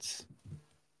bit.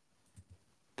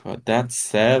 But that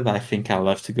said, I think I'll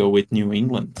have to go with New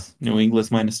England. New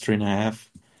England's minus 3.5.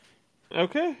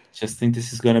 Okay. Just think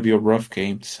this is gonna be a rough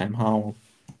game somehow.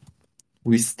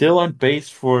 We still on pace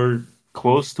for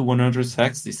close to 100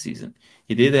 sacks this season.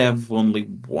 He did have only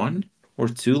one or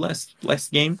two last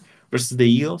game versus the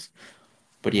Eagles,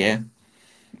 but yeah,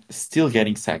 still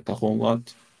getting sacked a whole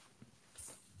lot.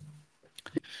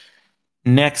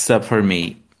 Next up for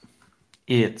me,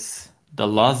 it's the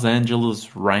Los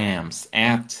Angeles Rams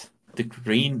at the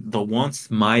once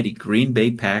mighty Green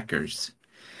Bay Packers.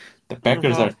 The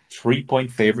Packers Uh-huh. are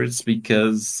 3-point favorites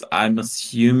because I'm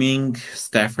assuming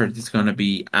Stafford is going to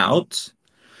be out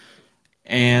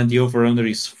and the over-under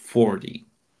is 40.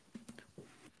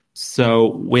 So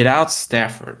without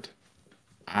Stafford,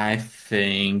 I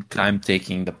think I'm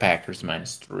taking the Packers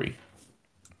minus 3.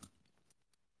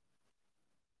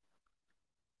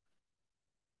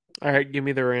 All right, give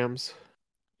me the Rams.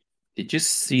 Did you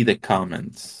see the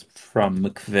comments from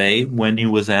McVay when he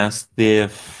was asked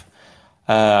if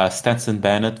Stetson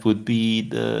Bennett would be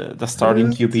the starting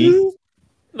QB?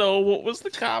 No, what was the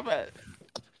comment?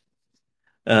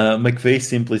 McVay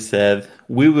simply said,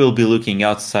 "We will be looking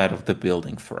outside of the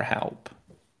building for help."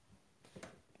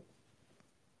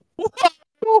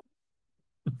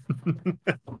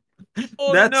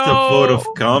 Oh That's the vote of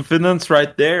no! confidence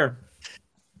right there.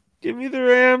 Give me the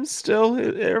Rams still.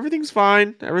 Everything's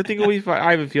fine. Everything will be fine.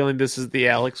 I have a feeling this is the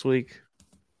Alex week.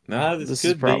 Nah, this This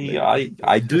is could be. probably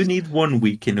I do need one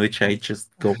week in which I just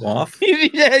go off.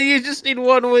 yeah, you just need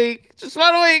 1 week. Just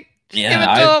 1 week. Just give Yeah,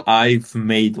 it to him. I've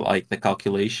made like the But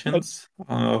calculations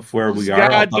of where we just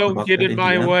are. I'll God talk don't about get that in in the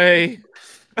my end. way.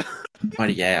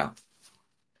 But yeah,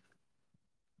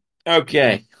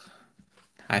 okay.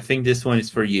 I think this one is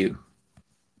for you.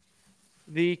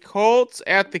 The Colts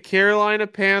at the Carolina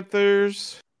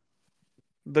Panthers.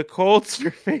 The Colts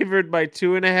are favored by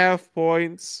 2.5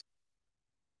 points.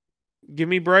 Give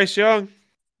me Bryce Young.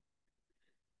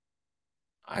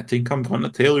 I think I'm gonna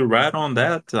tell you right on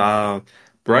that.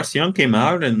 Bryce Young came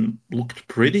out and looked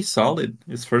pretty solid.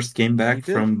 His first game He back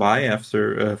did. from bye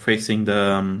after facing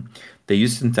the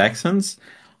Houston Texans.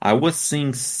 I was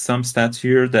seeing some stats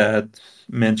here that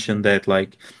mentioned that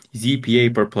like his EPA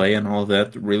per play and all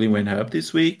that really went up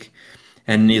this week,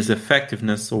 and his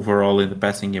effectiveness overall in the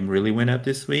passing game really went up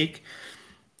this week.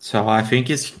 So I think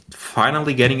he's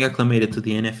finally getting acclimated to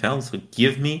the NFL. So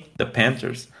give me the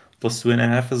Panthers plus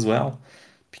 2.5 as well,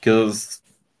 because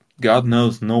God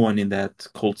knows no one in that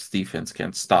Colts defense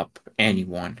can stop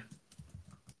anyone.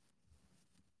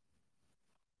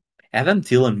 Adam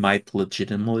Thielen might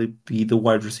legitimately be the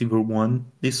wide receiver one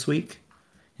this week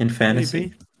in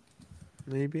fantasy.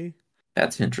 Maybe. Maybe.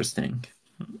 That's interesting.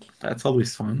 That's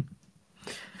always fun.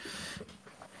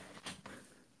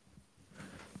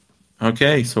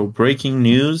 Okay, so breaking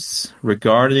news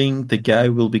regarding the guy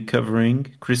we'll be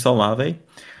covering, Chris Olave.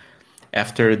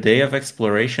 After a day of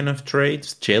exploration of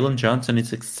trades, Jalen Johnson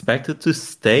is expected to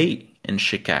stay in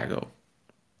Chicago.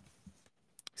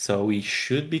 So we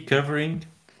should be covering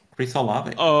Chris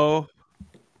Olave. Oh.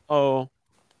 Oh.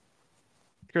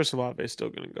 Chris Olave is still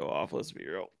gonna go off, let's be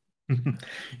real.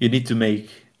 You need to make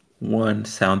one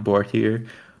soundboard here,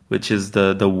 which is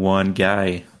the one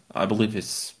guy, I believe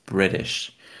is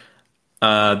British.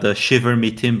 The Shiver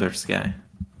Me Timbers guy.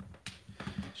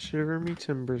 Shiver me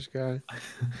timbers guy.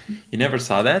 You never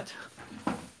saw that?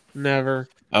 Never.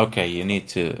 Okay, you need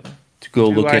to go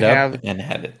Do look I it up have and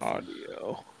have it.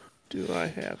 audio? Do I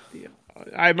have the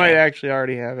audio? I might Yeah. actually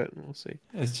already have it. We'll see.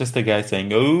 It's just a guy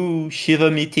saying, "Oh, Shiver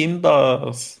Me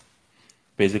Timbers."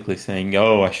 Basically saying,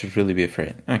 "Oh, I should really be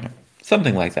afraid." Okay.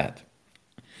 Something like that.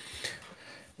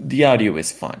 The audio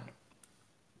is fun.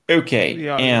 Okay, The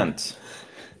audio. and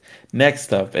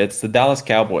next up, it's the Dallas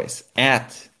Cowboys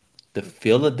at the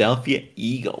Philadelphia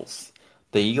Eagles.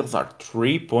 The Eagles are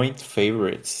 3-point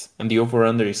favorites, and the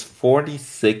over-under is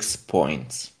 46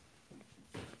 points.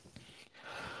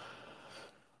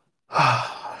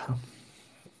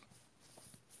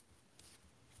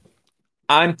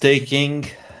 I'm taking,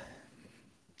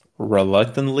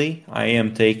 reluctantly, I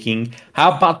am taking,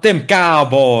 how about them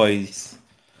Cowboys?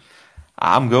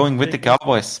 I'm going with the Taking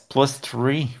Cowboys plus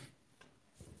 3.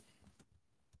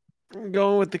 I'm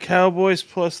going with the Cowboys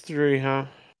 +3, huh?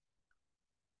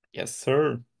 Yes,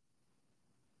 sir.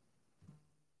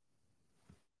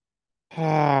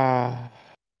 Ah.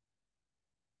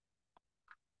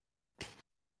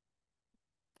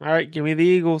 All right, give me the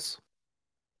Eagles.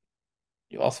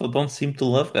 You also don't seem to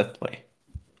love that play.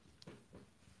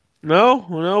 No,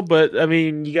 no, but I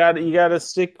mean, you got to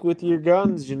stick with your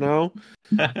guns. So, you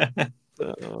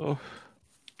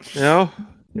know,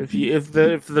 if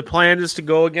the plan is to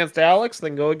go against Alex,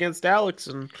 then go against Alex,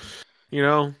 and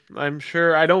I'm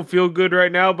sure I don't feel good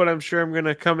right now, but I'm sure I'm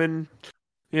gonna come in,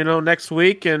 next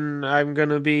week, and I'm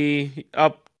gonna be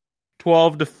up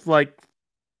 12 to like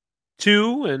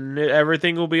 2, and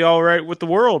everything will be all right with the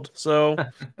world. So,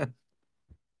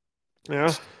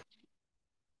 yeah.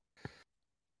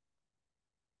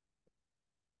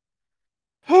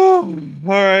 All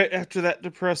right, after that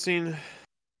depressing.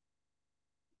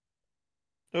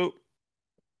 Oh,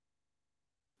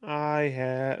 I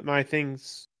had my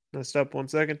things messed up. 1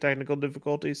 second. Technical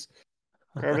difficulties.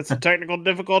 We're having some technical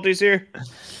difficulties here.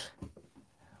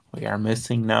 We are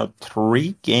missing now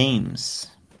 3 games.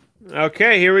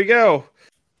 Okay, here we go.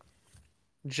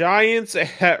 Giants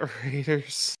at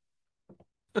Raiders.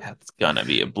 That's gonna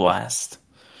be a blast.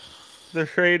 The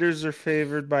Raiders are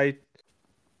favored by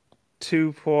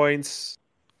 2 points.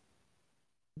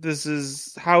 This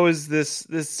is how is this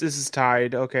is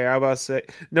tied. Okay, I about to say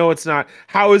no, it's not.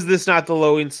 How is this not the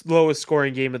lowest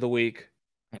scoring game of the week?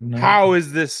 No, How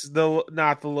is this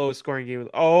not the lowest scoring game?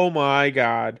 Oh my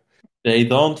God. they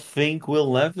don't think Will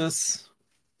Levis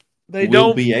They will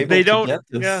don't. be able They to don't. get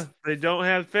Yeah, this. they don't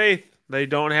have faith. They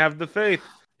don't have the faith.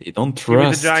 They don't Give me the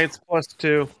trust. Giants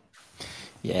 +2.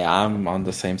 Yeah, I'm on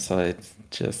the same side.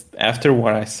 Just after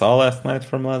what I saw last night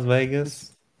from Las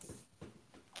Vegas,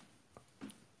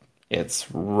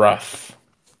 it's rough.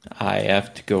 I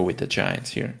have to go with the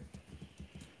Giants here.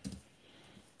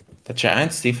 The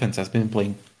Giants defense has been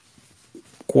playing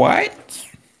quite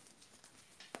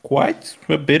quite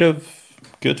a bit of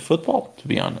good football, to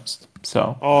be honest.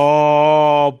 So,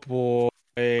 Oh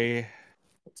boy.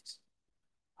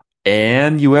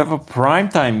 and you have a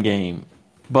primetime game.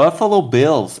 Buffalo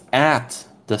Bills at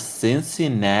the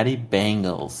Cincinnati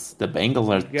Bengals. The Bengals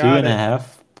are You two got and a it.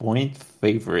 half point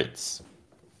favorites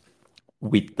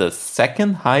with the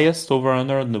second highest over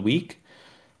under on the week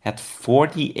at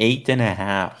 48 and a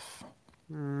half.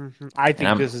 I And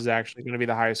think this is actually going to be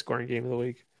the highest scoring game of the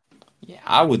week. yeah,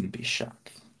 I wouldn't be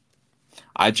shocked.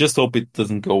 I just hope it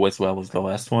doesn't go as well as the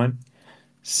last one.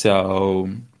 So,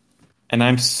 and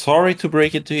I'm sorry to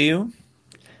break it to you,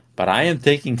 but I am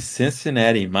taking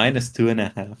Cincinnati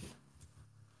 -2.5.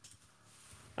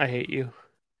 I hate you.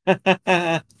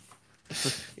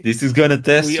 This is gonna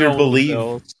test We your own the belief.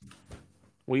 Bills.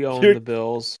 We own You're- the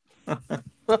Bills.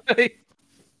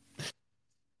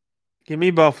 Give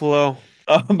me Buffalo.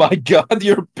 oh my God,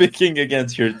 you're picking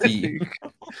against your team.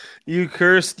 You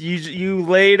cursed. You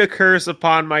laid a curse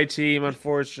upon my team,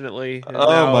 unfortunately, and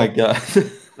Oh my now God.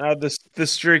 now the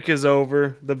streak is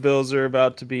over. The Bills are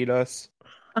about to beat us.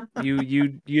 You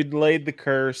laid the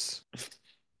curse.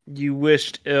 You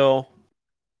wished ill.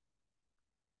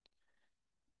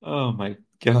 Oh my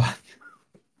God.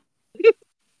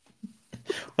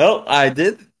 Well, I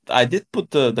did put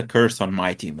the curse on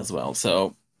my team as well.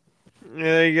 So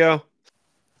There you go.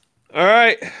 All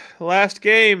right, last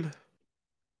game.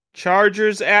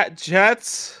 Chargers at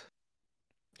Jets.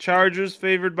 Chargers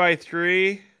favored by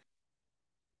 3.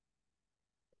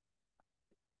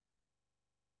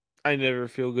 I never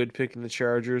feel good picking the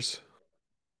Chargers.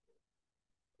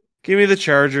 Give me the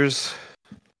Chargers.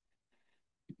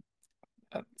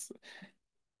 that's,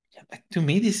 yeah, to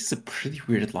me, this is a pretty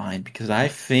weird line because I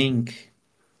think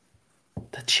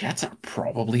the Jets are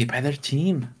probably a better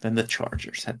team than the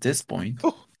Chargers at this point.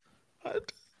 Oh,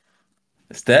 what?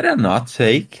 Is that a not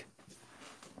take?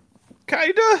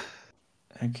 Kinda.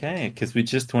 Okay, because we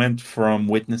just went from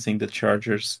witnessing the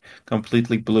Chargers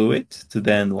completely blew it to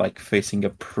then like facing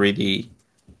a pretty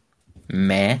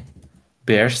meh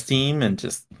Bears team and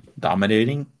just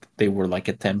dominating. They were like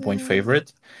a 10-point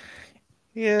favorite.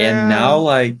 And now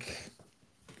Yeah. like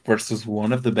versus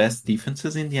one of the best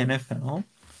defenses in the NFL.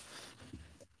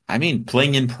 I mean,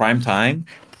 playing in prime time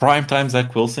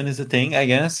Zach Wilson is a thing, I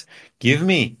guess. Give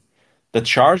me the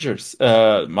Chargers.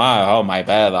 My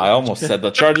bad. I almost said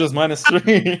the Chargers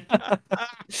 -3.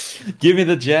 Give me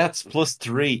the Jets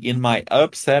 +3 in my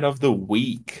upset of the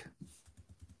week.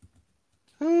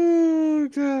 Oh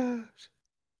god.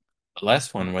 The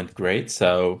last one went great,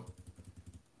 so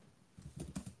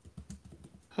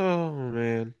Oh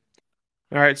man.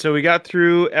 All right, so we got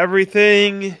through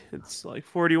everything. It's like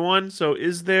 41. So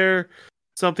is there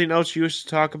something else you wish to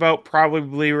talk about,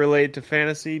 probably related to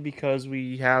fantasy, because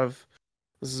this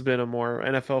has been a more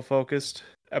NFL focused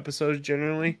episode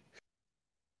generally.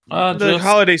 The Just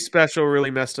holiday special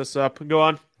really messed us up. Go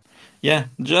on. yeah,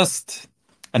 just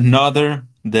another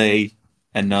day,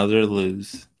 another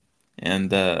lose, and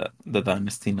the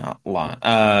Dynasty not line,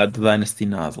 the Dynasty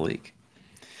Nas League.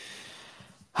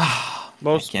 I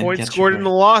Most can't points get you scored in right. the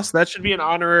loss. That should be an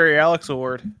honorary Alex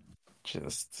award.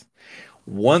 Just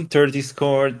 130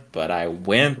 scored, but I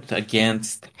went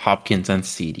against Hopkins and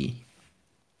CD.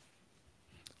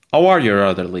 How are your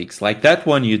other leagues? Like that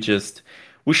one,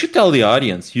 we should tell the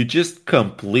audience, you just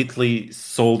completely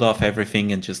sold off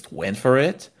everything and just went for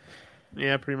it.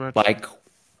 Yeah, pretty much. Like,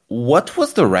 what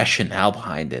was the rationale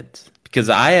behind it? Because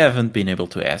I haven't been able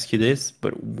to ask you this,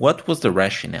 but what was the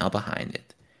rationale behind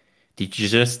it? Did you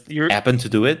just You're happen to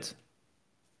do it?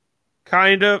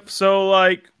 kind of so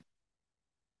like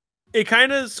it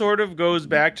kind of sort of goes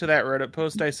back to that Reddit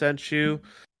post I sent you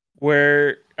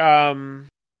where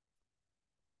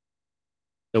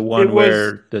The it one was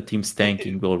where the team's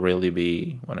tanking will really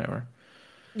be whatever.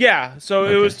 yeah, so it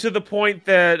Okay. was to the point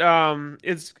that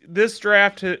it's this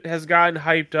draft has gotten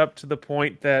hyped up to the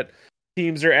point that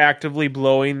teams are actively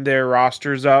blowing their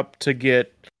rosters up to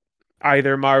get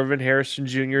either Marvin Harrison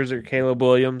Jr.'s or Caleb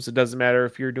Williams. It doesn't matter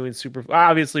if you're doing super.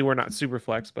 Obviously, we're not super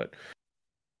flex, but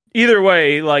either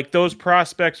way, like those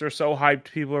prospects are so hyped,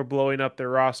 people are blowing up their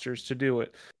rosters to do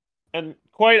it. And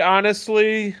quite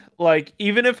honestly, like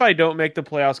even if I don't make the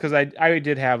playoffs, because I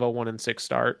did have a 1-6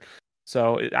 start,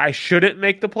 so I shouldn't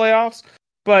make the playoffs.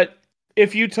 But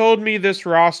if you told me this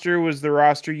roster was the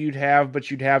roster you'd have,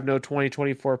 but you'd have no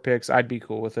 2024 picks, I'd be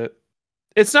cool with it.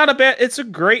 It's not a bad. It's a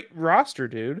great roster,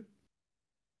 dude.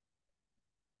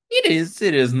 It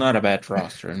is not a bad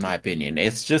roster in my opinion.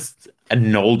 It's just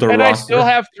an older And roster.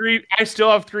 I still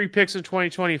have three picks in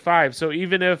 2025. So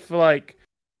even if like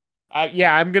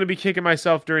yeah, I'm gonna be kicking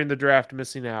myself during the draft,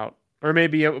 missing out, or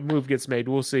maybe a move gets made.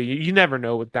 We'll see. You never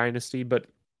know with Dynasty, but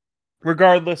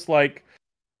regardless, like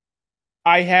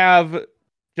I have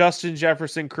Justin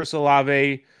Jefferson, Chris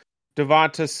Olave,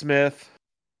 Devonta Smith.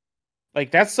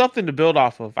 Like that's something to build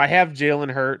off of. I have Jalen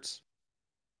Hurts,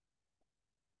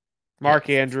 Yeah, Mark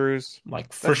Andrews.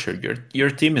 like for That's sure your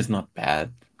team is not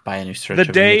bad by any the stretch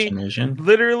of day. imagination.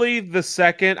 Literally the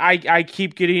second I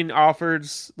keep getting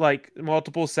offers like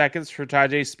multiple seconds for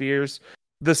Tajay Spears.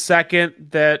 The second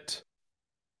that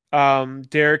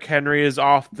Derrick Henry is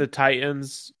off the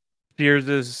Titans,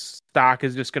 Spears' stock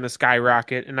is just going to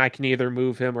skyrocket, and I can either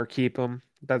move him or keep him.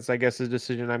 That's, I guess, a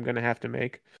decision I'm going to have to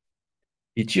make.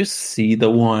 Did you see the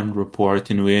one report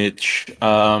in which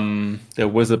there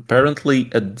was apparently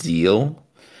a deal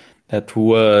that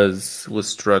was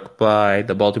struck by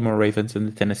the Baltimore Ravens and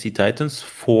the Tennessee Titans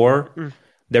for Mm,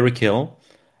 Derrick Hill,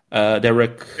 uh,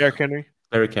 Derrick Derrick Henry.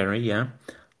 Derrick Henry, yeah,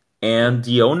 and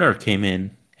the owner came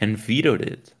in and vetoed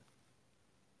it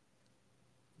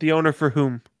The owner for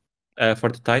whom? for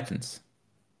the Titans.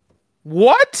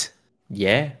 What?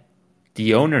 Yeah,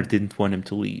 the owner didn't want him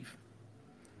to leave.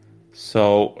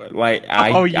 So like Oh, I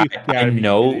I, you I gotta be kidding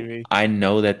know me. I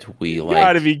know that You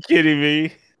gotta be kidding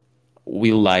me.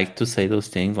 we like to say those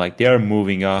things like they are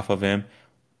moving off of him,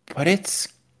 but it's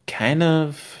kind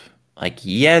of like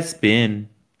he has been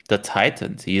the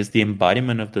Titans. He is the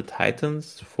embodiment of the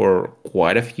Titans for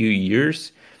quite a few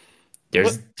years.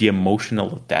 There's What? the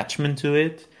emotional attachment to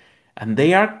it, and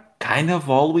they are kind of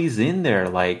always in there.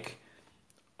 Like,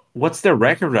 what's their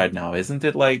record right now? Isn't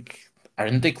it like,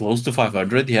 aren't they close to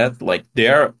 500 yet? Like,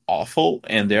 they're awful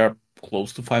and they're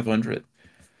close to 500.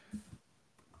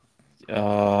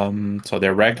 So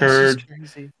their That's record, just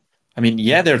crazy. I mean,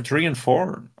 yeah, they're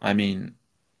 3-4. I mean,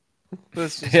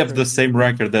 That's they just have the crazy. same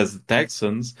record as the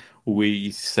Texans.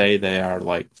 We say they are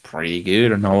like pretty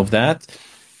good and all of that.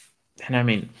 And I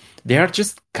mean, they are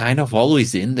just kind of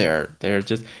always in there. They're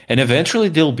just, and eventually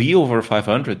they'll be over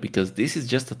 500 because this is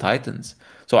just the Titans.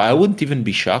 So I wouldn't even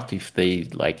be shocked if they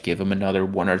like give him another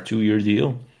 1 or 2 year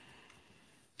deal.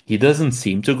 He doesn't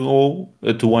seem to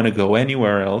want to go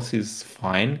anywhere else. He's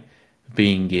fine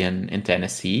being in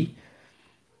Tennessee.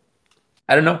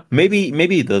 I don't know. Maybe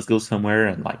he does go somewhere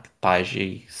and like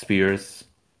Tajay Spears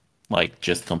like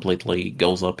just completely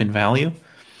goes up in value.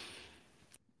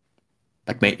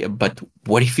 But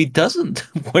what if he doesn't?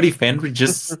 What if Henry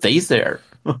just stays there?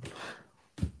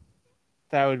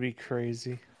 That would be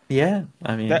crazy. Yeah,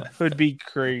 I mean, That would be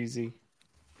crazy.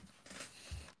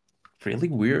 really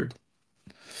weird.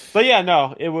 But yeah,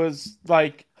 no, it was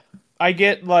like I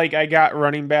got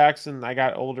running backs and I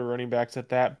got older running backs at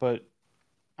that, but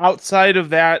outside of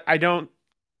that, I don't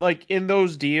like in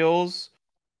those deals,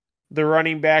 the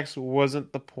running backs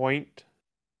wasn't the point.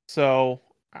 So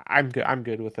I'm good. I'm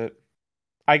good with it.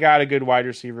 I got a good wide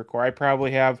receiver core. I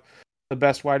probably have the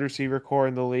best wide receiver core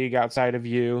in the league outside of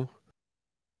you.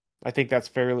 I think that's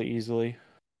fairly easily.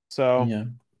 So Yeah.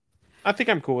 I think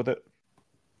I'm cool with it.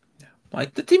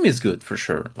 Like the team is good for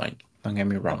sure. Like, don't get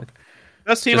me wrong.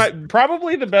 Best team, Just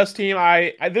probably the best team.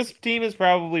 This team is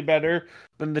probably better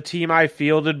than the team I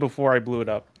fielded before I blew it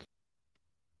up.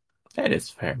 that is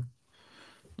fair.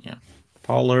 Yeah.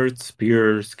 Pollard,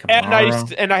 Spears, And I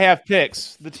Kamara. and I have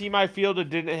picks. The team I fielded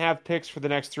didn't have picks for the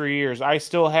next 3 years. I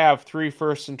still have three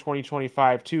firsts in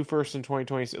 2025, two firsts in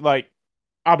 2026. Like,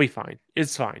 I'll be fine.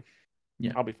 It's fine.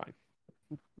 Yeah. I'll be fine.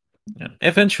 Yeah.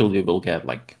 Eventually we'll get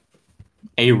like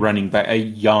a running back, a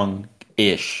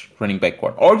young-ish running back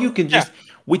core. Or you can Yeah, just,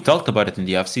 we talked about it in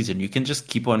the offseason, you can just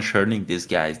keep on churning these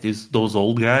guys, those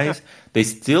old yeah. guys. They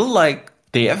still like,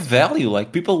 they have value.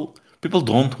 Like people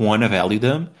don't want to value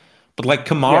them. But like Yeah.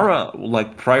 Kamara,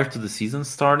 like prior to the season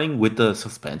starting with the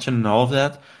suspension and all of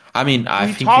that, I mean, I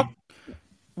We think you talked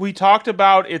we talked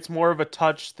about it's more of a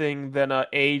touch thing than a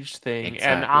age thing. And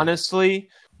exactly. honestly,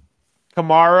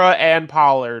 Kamara and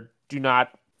Pollard do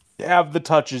not have the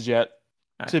touches yet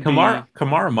to Kamara be.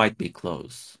 Kamara might be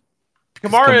close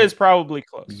because Kamara is probably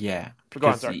close. yeah, But go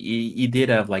on, because sorry. he did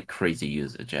have like crazy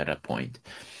usage at a point.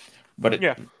 But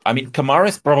Yeah, I mean, Kamara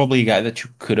is probably a guy that you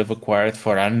could have acquired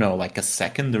for, I don't know, like a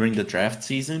second during the draft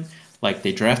season. Like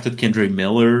they drafted Kendrick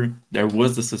Miller. There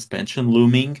was the suspension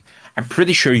looming. I'm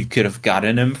pretty sure you could have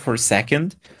gotten him for a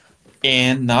second.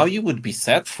 And now you would be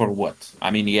set for what? I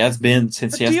mean, the he has deal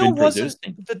been wasn't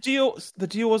producing. the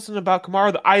deal wasn't about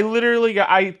Kamara.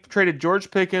 I traded George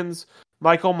Pickens,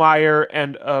 Michael Meyer,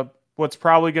 and what's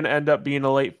probably going to end up being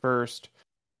a late first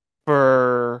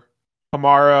for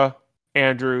Kamara,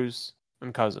 Andrews,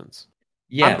 and Cousins. I'm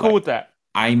Yeah, cool like with that.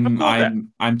 I'm cool with that.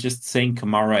 I'm just saying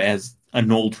Kamara as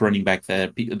an old running back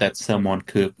that someone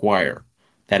could acquire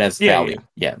that has Yeah, yeah, value.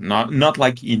 Yeah, not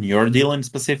like in your deal in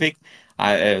specific.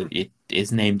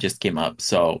 His name just came up,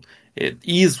 so it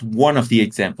is one of the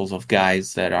examples of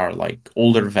guys that are like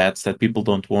older vets that people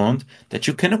don't want that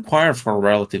you can acquire for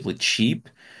relatively cheap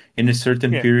in a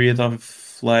certain yeah. period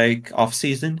of like off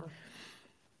season.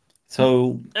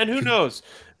 So And who knows?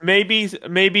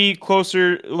 Maybe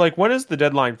closer. Like, when is the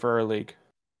deadline for our league?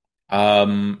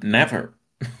 never.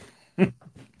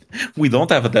 We don't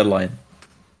have a deadline.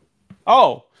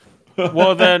 Oh,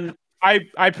 well then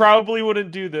I probably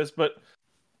wouldn't do this, but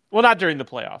well, not during the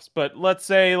playoffs, but let's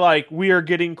say like we are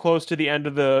getting close to the end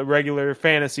of the regular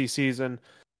fantasy season.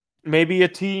 Maybe a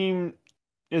team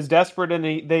is desperate and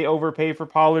they overpay for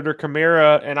Pollard or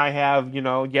Kamara, and I have,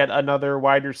 yet another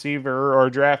wide receiver or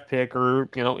draft pick or,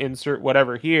 insert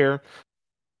whatever here.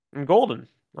 I'm golden.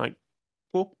 Like,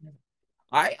 cool.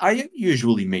 I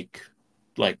usually make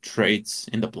like trades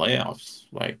in the playoffs.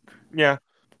 Like Yeah.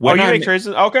 Oh, when you I'm make trades?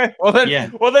 Okay. Well then, yeah,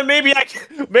 maybe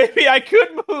I could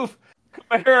move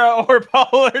Kamara or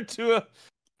Pollard to a.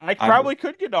 I I probably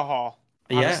could get a haul.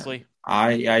 yeah, Honestly.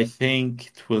 I think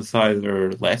it was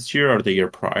either last year or the year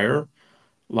prior,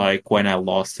 like when I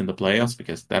lost in the playoffs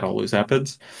because that always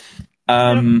happens.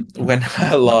 Yeah. When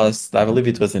I lost, I believe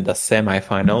it was in the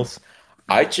semifinals.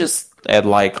 I just had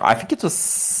like I think it was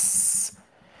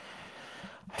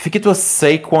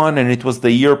Saquon, and it was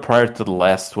the year prior to the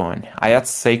last one. I had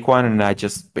Saquon, and I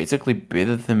just basically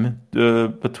bidded him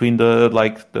between the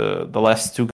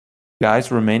last two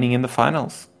guys remaining in the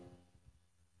finals.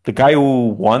 The guy who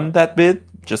won that bid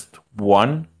just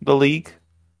won the league,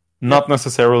 Yeah. not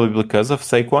necessarily because of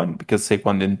Saquon, because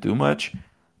Saquon didn't do much.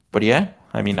 But yeah,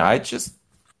 I mean, I just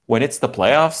when it's the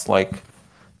playoffs, like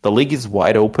the league is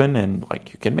wide open, and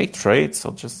like you can make trades.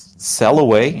 So just sell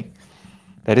away.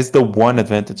 That is the one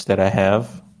advantage that I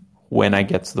have when I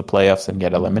get to the playoffs and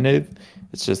get eliminated.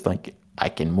 It's just like I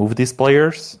can move these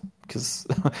players because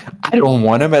I don't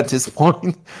want them at this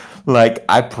point. Like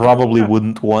I probably Yeah.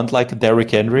 wouldn't want like a Derrick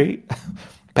Henry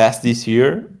past this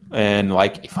year. And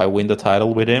like if I win the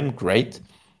title with him, great.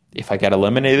 If I get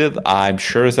eliminated, I'm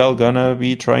sure as hell gonna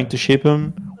be trying to ship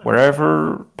him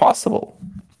wherever possible.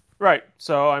 Right.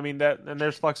 So I mean that, and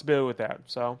there's flexibility with that.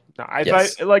 So no, I thought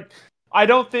Yes. like I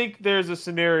don't think there's a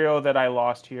scenario that I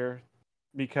lost here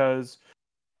because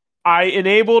I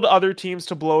enabled other teams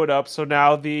to blow it up. So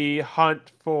now the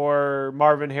hunt for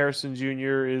Marvin Harrison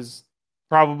Jr. is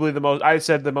probably I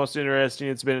said the most interesting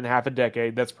it's been in half a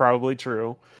decade. That's probably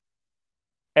true.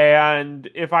 And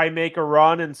if I make a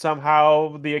run and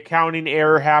somehow the accounting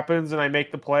error happens and I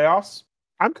make the playoffs,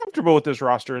 I'm comfortable with this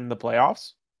roster in the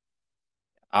playoffs.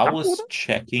 I I'm cool with was it.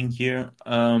 checking here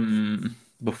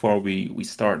before we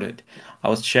started. I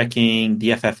was checking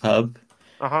the FF Hub.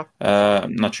 Uh-huh.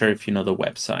 I'm not sure if you know the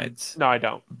websites. No, I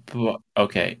don't.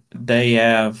 Okay, they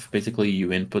have basically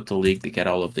you input the league, they get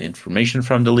all of the information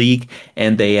from the league,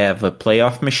 and they have a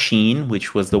playoff machine,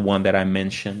 which was the one that I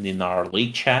mentioned in our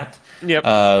league chat, Yep.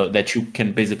 that you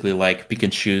can basically like pick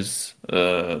and choose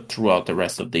throughout the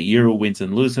rest of the year who wins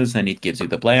and loses, and it gives you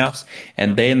the playoffs.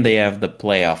 And then they have the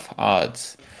playoff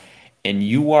odds, and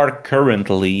you are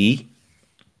currently,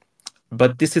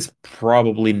 but this is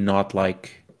probably not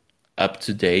like up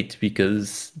to date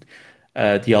because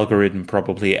the algorithm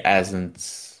probably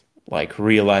hasn't like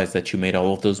realized that you made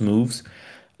all of those moves.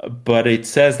 But it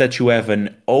says that you have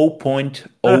an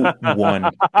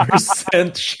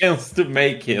 0.01% chance to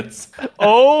make it.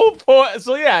 Oh, boy.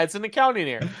 So yeah, it's an accounting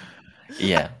error.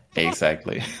 Yeah,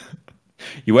 exactly.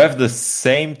 You have the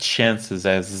same chances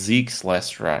as Zeke's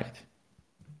last ride.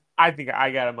 I think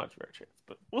I got a much better chance,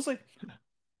 but we'll see.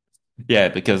 Yeah,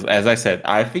 because as I said,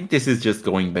 I think this is just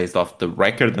going based off the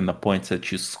record and the points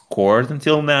that you scored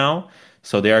until now.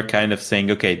 So they are kind of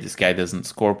saying, okay, this guy doesn't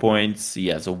score points. He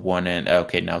has a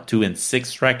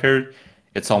 2-6 record.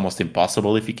 It's almost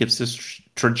impossible if he keeps this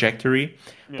trajectory.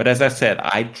 Yeah. But as I said,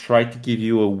 I tried to give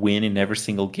you a win in every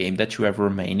single game that you have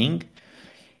remaining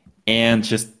and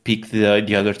just pick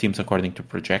the other teams according to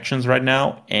projections right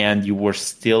now. And you were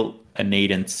still an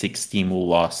 8-6 team who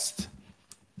lost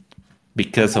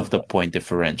because of the Okay. point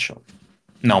differential.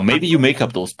 Now, I'm maybe you cool. make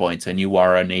up those points and you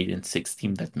are an 8-6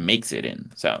 team that makes it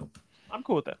in. So, I'm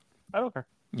cool with that. I don't care.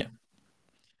 yeah.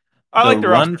 I The like the run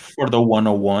roster. for the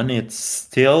 101, it's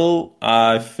still,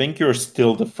 I think you're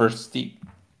still the first team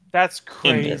That's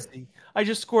in there. crazy. I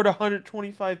just scored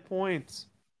 125 points.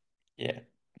 Yeah.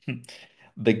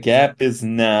 The gap is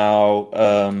now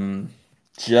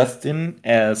Justin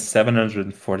has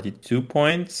 742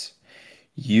 points.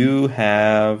 You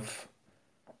have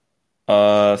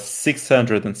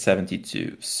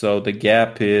 672. So the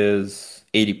gap is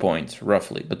 80 points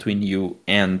roughly between you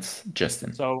and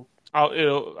Justin. So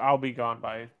I'll be gone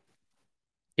by.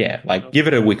 Yeah, like No, give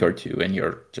it a week or two and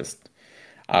you're just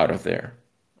out of there.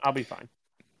 I'll be fine.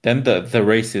 Then the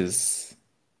race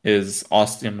is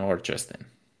Austin or Justin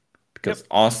Yep. because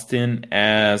Austin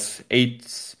has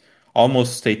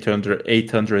almost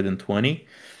 820,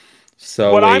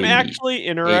 What so I'm a actually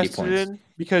 80 interested points. in,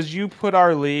 because you put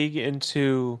our league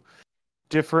into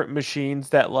different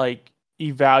machines that like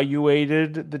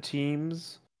evaluated the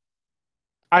teams.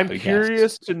 I'm Oh yes.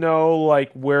 curious to know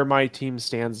like where my team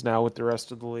stands now with the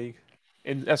rest of the league,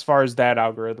 and as far as that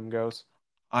algorithm goes.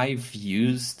 I've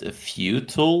used a few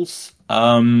tools.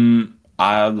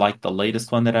 I like the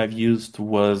latest one that I've used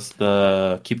was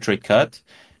the Keep Trade Cut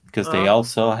because they Uh-huh.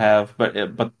 also have,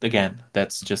 but again,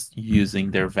 that's just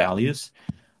using their values.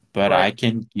 But Right. I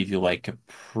can give you like a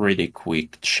pretty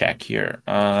quick check here.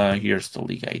 Here's the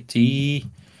league ID.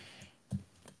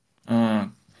 Uh,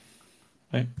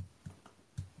 okay,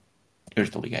 here's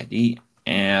the league ID,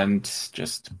 and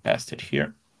just paste it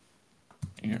here.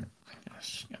 Here,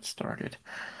 let's get started.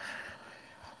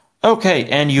 Okay,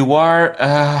 and you are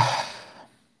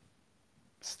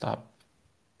stop.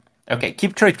 Okay,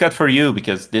 keep trade cut for you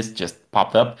because this just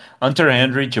popped up. Hunter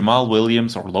Henry, Jamal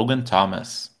Williams, or Logan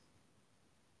Thomas.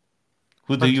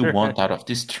 Who do you Hunter want out of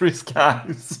these three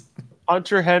guys?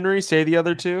 Hunter Henry, say the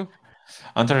other two.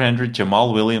 Hunter Henry,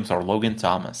 Jamal Williams, or Logan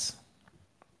Thomas.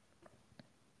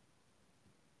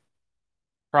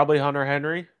 Probably Hunter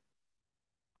Henry.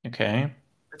 Okay.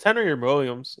 It's Henry or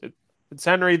Williams. It's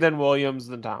Henry, then Williams,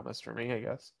 then Thomas for me, I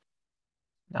guess.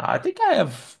 Now, I think I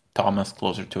have Thomas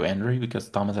closer to Henry because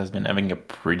Thomas has been having a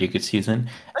pretty good season,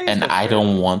 I guess and that's I fair.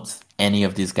 don't want any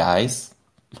of these guys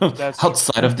That's true.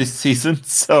 outside of this season.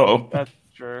 So, That's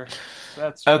true.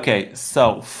 That's true. okay,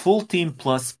 so full team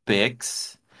plus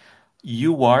picks,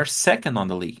 you are second on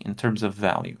the league in terms of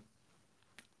value.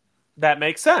 That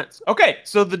makes sense. Okay,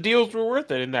 so the deals were worth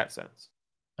it in that sense.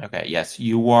 Okay, yes,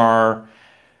 you are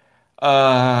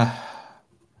uh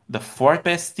the fourth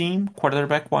best team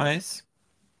quarterback wise.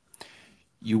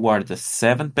 You are the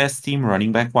seventh best team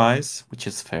running back wise, which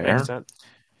is Makes fair. sense.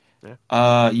 Yeah.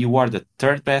 You are the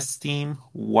third best team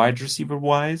wide receiver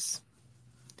wise.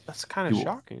 That's kind of You,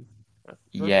 shocking.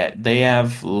 Third yeah, best. they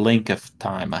have link of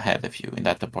time ahead of you in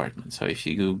that department. So if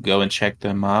you go and check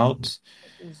them out,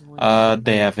 Is link of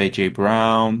they have AJ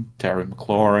Brown, Terry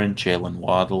McLaurin, Jalen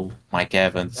Waddle, Mike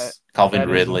that Evans, Calvin that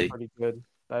is a Ridley. pretty good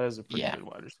that is a pretty Yeah, good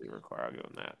wide receiver car. I'll give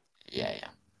him that. yeah.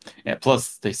 Yeah,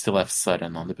 plus they still have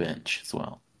Sutton on the bench as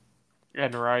well.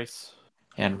 And Rice.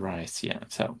 And Rice, yeah.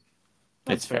 So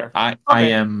That's it's fair. fair. I Okay.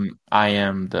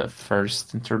 am the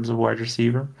first in terms of wide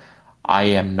receiver. I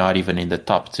am not even in the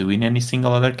top two in any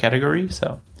single other category,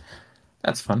 so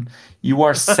That's fun. You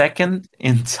are second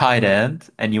in tight end,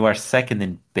 and you are second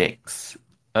in picks.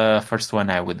 First one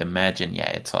I would imagine, yeah,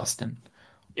 it's Austin.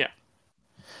 Yeah.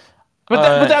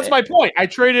 But that's Uh, my point. I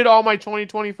traded all my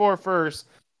 2024 first.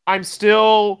 I'm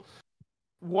still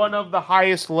one of the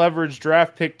highest leverage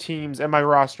draft pick teams, and my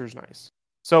roster's nice.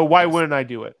 So why yes. wouldn't I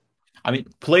do it? I mean,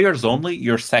 players only,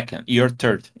 you're second. You're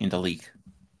third in the league.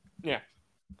 Yeah.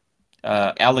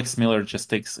 Alex Miller just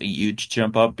takes a huge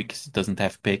jump up because he doesn't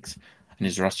have picks, and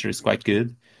his roster is quite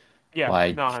good. Yeah.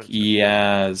 No, Like 100%.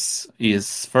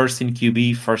 he's first in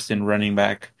QB, first in running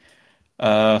back,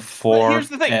 But here's fourth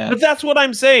the thing. at But that's what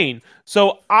I'm saying.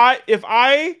 So if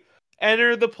I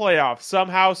enter the playoffs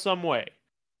somehow, some way,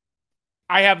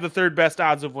 I have the third best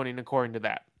odds of winning according to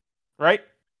that. Right?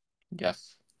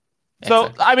 yes,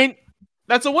 So exactly. I mean,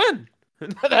 that's a win.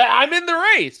 I'm in the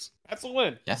race. That's a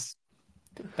win. Yes,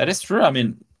 that is true. I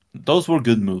mean, those were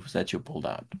good moves that you pulled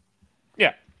out.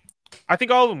 Yeah. I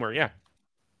think all of them were, yeah.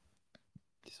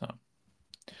 So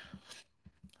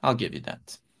I'll give you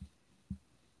that.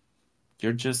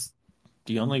 You're just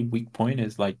the only weak point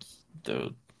is like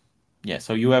the yeah.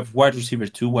 So you have wide receiver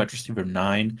 2, wide receiver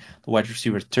 9, the wide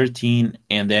receiver 13,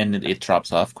 and then it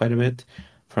drops off quite a bit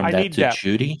from I that need to depth.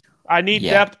 Judy. I need Yeah,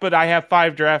 depth, but I have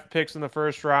 5 draft picks in the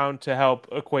first round to help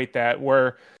equate that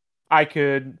where I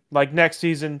could like next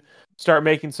season start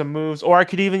making some moves, or I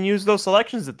could even use those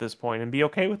selections at this point and be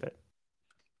okay with it.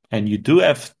 and you do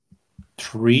have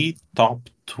 3 top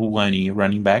 20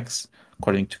 running backs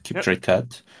according to Keep Yep. Trade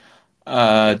Cut.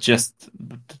 Just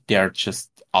they're just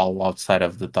all outside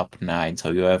of the top 9.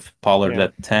 So you have Pollard Yeah.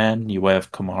 at 10, you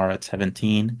have Kamara at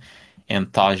 17,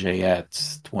 and Tajay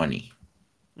at 20.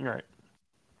 All right.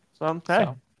 So hey,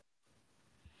 So,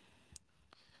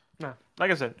 no,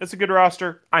 like I said, it's a good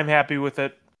roster. I'm happy with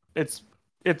it. It's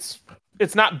it's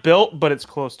it's not built, but it's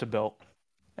close to built.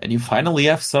 and you finally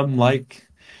have some like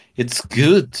it's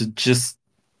good to just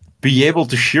be able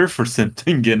to cheer for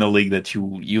something in a league that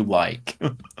you like.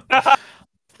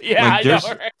 Yeah, Like I know.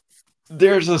 Right?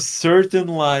 there's a certain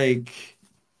like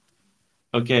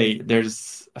okay,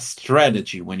 there's a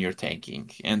strategy when you're tanking,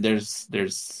 and there's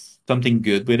something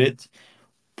good with it.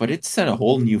 But it's a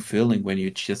whole new feeling when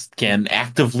you just can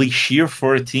actively cheer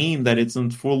for a team that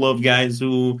isn't full of guys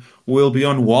who will be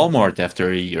on Walmart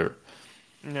after a year.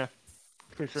 Yeah,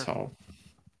 for sure. So,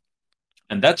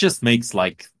 and that just makes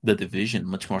like the division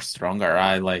much more stronger.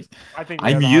 I think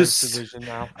we I'm have the hardest used division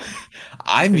now.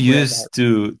 I I'm think we have that used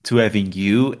to having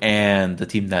you and the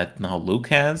team that now Luke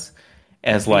has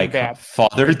as being like bad.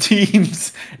 father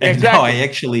teams, Yeah, and now I exactly.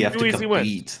 actually have to 2 easy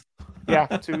wins. compete. Yeah,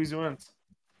 2 easy wins.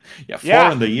 Yeah, four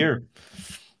Yeah, in the year.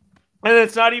 and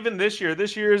it's not even this year.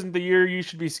 This year isn't the year you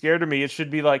should be scared of me. It should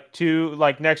be like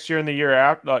like next year and the year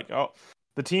after. Like, oh,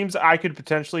 the teams I could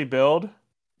potentially build.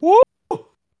 Woo!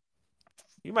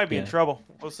 You might be in Yeah. trouble.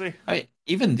 We'll see.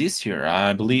 Even this year,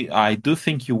 I do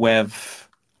think you have,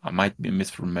 I might be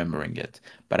misremembering it,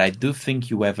 but I do think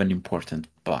you have an important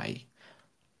buy.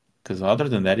 Because other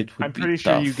than that, it I'm would be pretty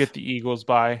sure you get tough. the Eagles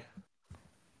by.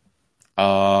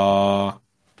 Uh,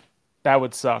 That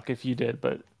would suck if you did,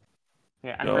 but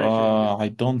yeah, I'm pretty sure you do. I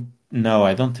don't, no,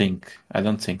 I don't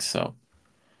think so.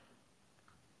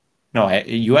 No,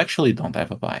 you actually don't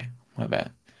have a buy. My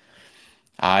bad.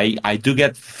 I do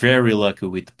get very lucky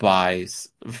with buys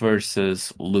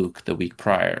versus Luke the week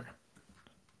prior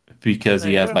because There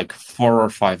he you has go. like 4 or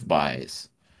 5 buys.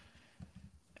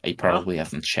 He Uh-huh. probably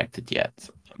hasn't checked it yet.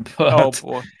 Oh But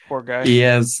boy, poor guy. he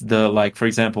has the like for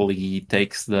example, he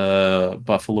takes the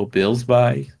Buffalo Bills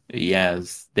by. He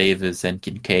has Davis and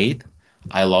Kincaid.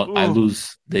 I Ooh,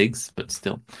 lose Diggs, but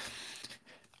still.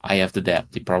 I have the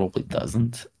depth. He probably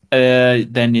doesn't.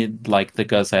 Then it like the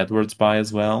Gus Edwards buy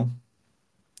as well.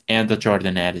 And the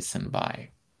Jordan Addison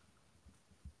buy.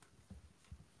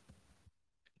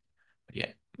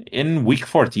 Yeah. In week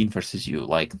 14 versus you,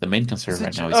 like the main concern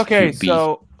right now is okay? QB.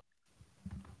 So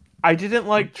I didn't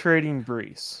like trading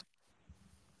Brees,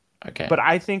 Okay. but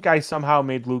I think I somehow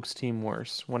made Luke's team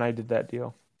worse when I did that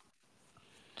deal.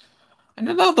 And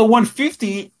now the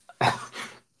 150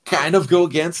 kind of go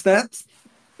against that.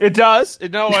 It does.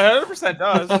 It no, 100%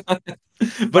 does.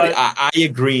 But But I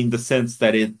agree in the sense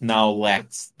that it now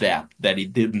lacks depth that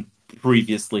it didn't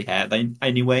previously had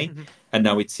anyway, mhm, and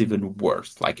now it's even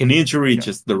worse. Like an injury yeah,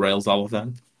 just derails all of that.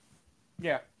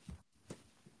 yeah.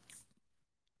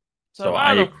 So So I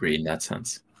I don't know. agree in that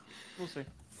sense. We'll see.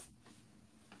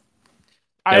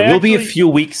 I There will be a actually, few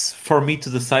weeks for me to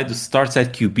decide to start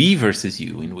at QB versus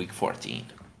you in week 14.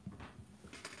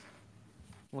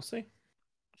 we'll see.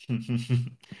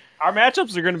 Our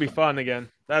matchups are going to be fun again.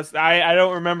 I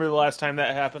don't remember the last time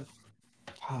that happened.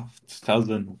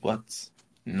 2000 what?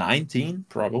 19,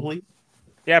 probably.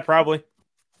 Yeah, probably.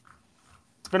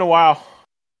 It's been a while.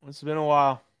 It's been a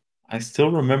while. I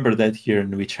still remember that year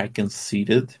in which I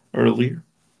conceded earlier.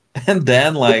 And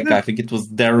then, like, I think it was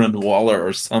Darren Waller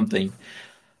or something,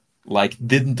 like,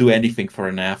 didn't do anything for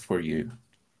an half for you.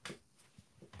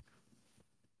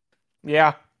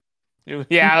 Yeah.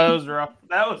 Yeah, that was rough.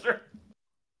 That was rough.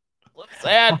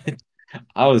 Sad.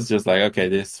 I was just like, okay,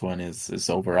 this one is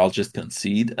over. I'll just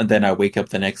concede. And then I wake up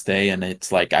the next day and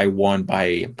it's like I won by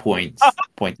a point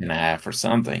and a half or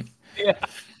something. Yeah.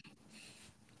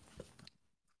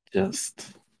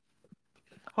 Just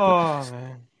Oh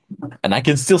man. and I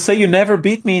can still say you never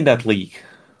beat me in that league.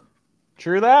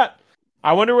 True that.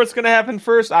 I wonder what's gonna happen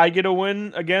first. I get a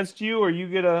win against you, or you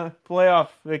get a playoff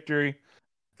victory.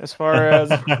 As far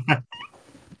as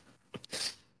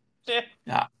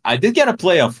Yeah, I did get a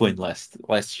playoff win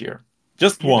last year.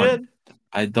 Just you one.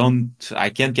 did. I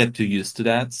can't get too used to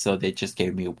that, so they just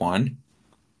gave me one.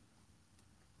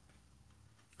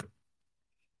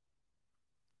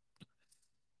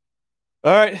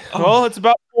 All right. Well, Oh, it's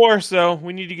about 4, so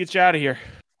we need to get you out of here.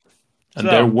 and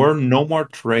there So were no more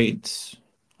trades,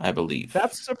 I believe.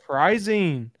 that's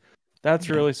surprising. That's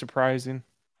Yeah. really surprising.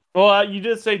 Well, you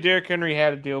did say Derrick Henry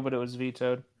had a deal, but it was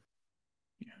vetoed.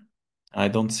 I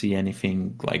don't see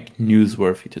anything like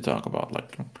newsworthy to talk about,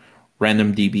 like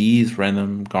random DBs,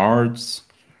 random guards.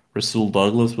 Rasul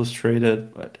Douglas was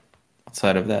traded, but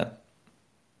outside of that,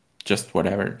 just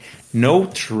whatever. No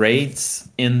trades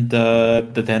in the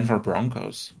Denver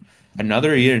Broncos.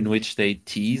 Another year in which they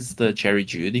teased the Jerry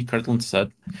Jeudy,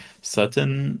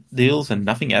 Sutton deals, and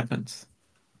nothing happens.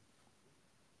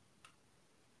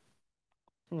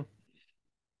 Hmm.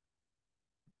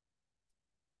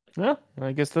 Yeah,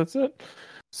 I guess that's it.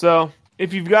 So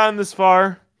if you've gotten this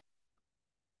far,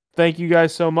 thank you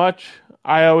guys so much.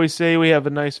 I always say we have a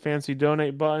nice fancy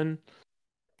donate button.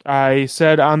 I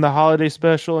said on the holiday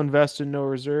special, invest in no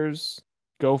reserves.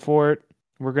 Go for it.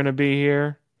 We're gonna be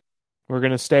here. We're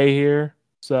gonna stay here.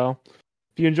 So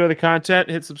if you enjoy the content,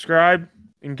 hit subscribe,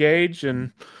 engage,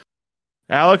 and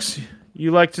Alex,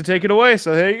 you like to take it away,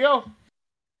 so there you go.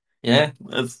 Yeah,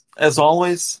 as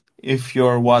always, if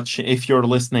you're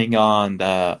listening on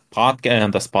the podcast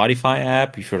on the Spotify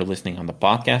app, if you're listening on the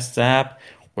podcasts app,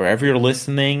 wherever you're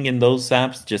listening in those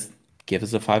apps, just give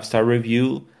us a 5-star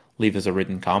review, leave us a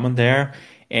written comment there.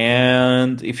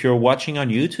 And if you're watching on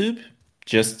YouTube,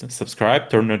 just subscribe,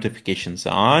 turn notifications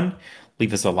on,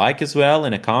 leave us a like as well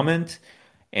and a comment.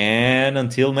 And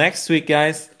until next week,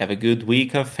 guys, have a good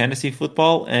week of fantasy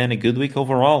football and a good week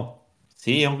overall.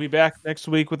 See We'll you. be back next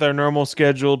week with our normal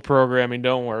scheduled programming.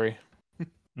 Don't worry.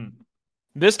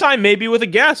 This time, maybe with a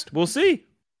guest. We'll see.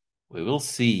 We will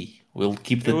see. We'll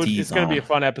keep the It's tease going to be a on.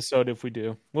 fun episode if we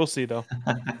do. We'll see, though.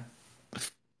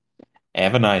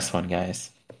 Have a nice one,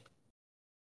 guys.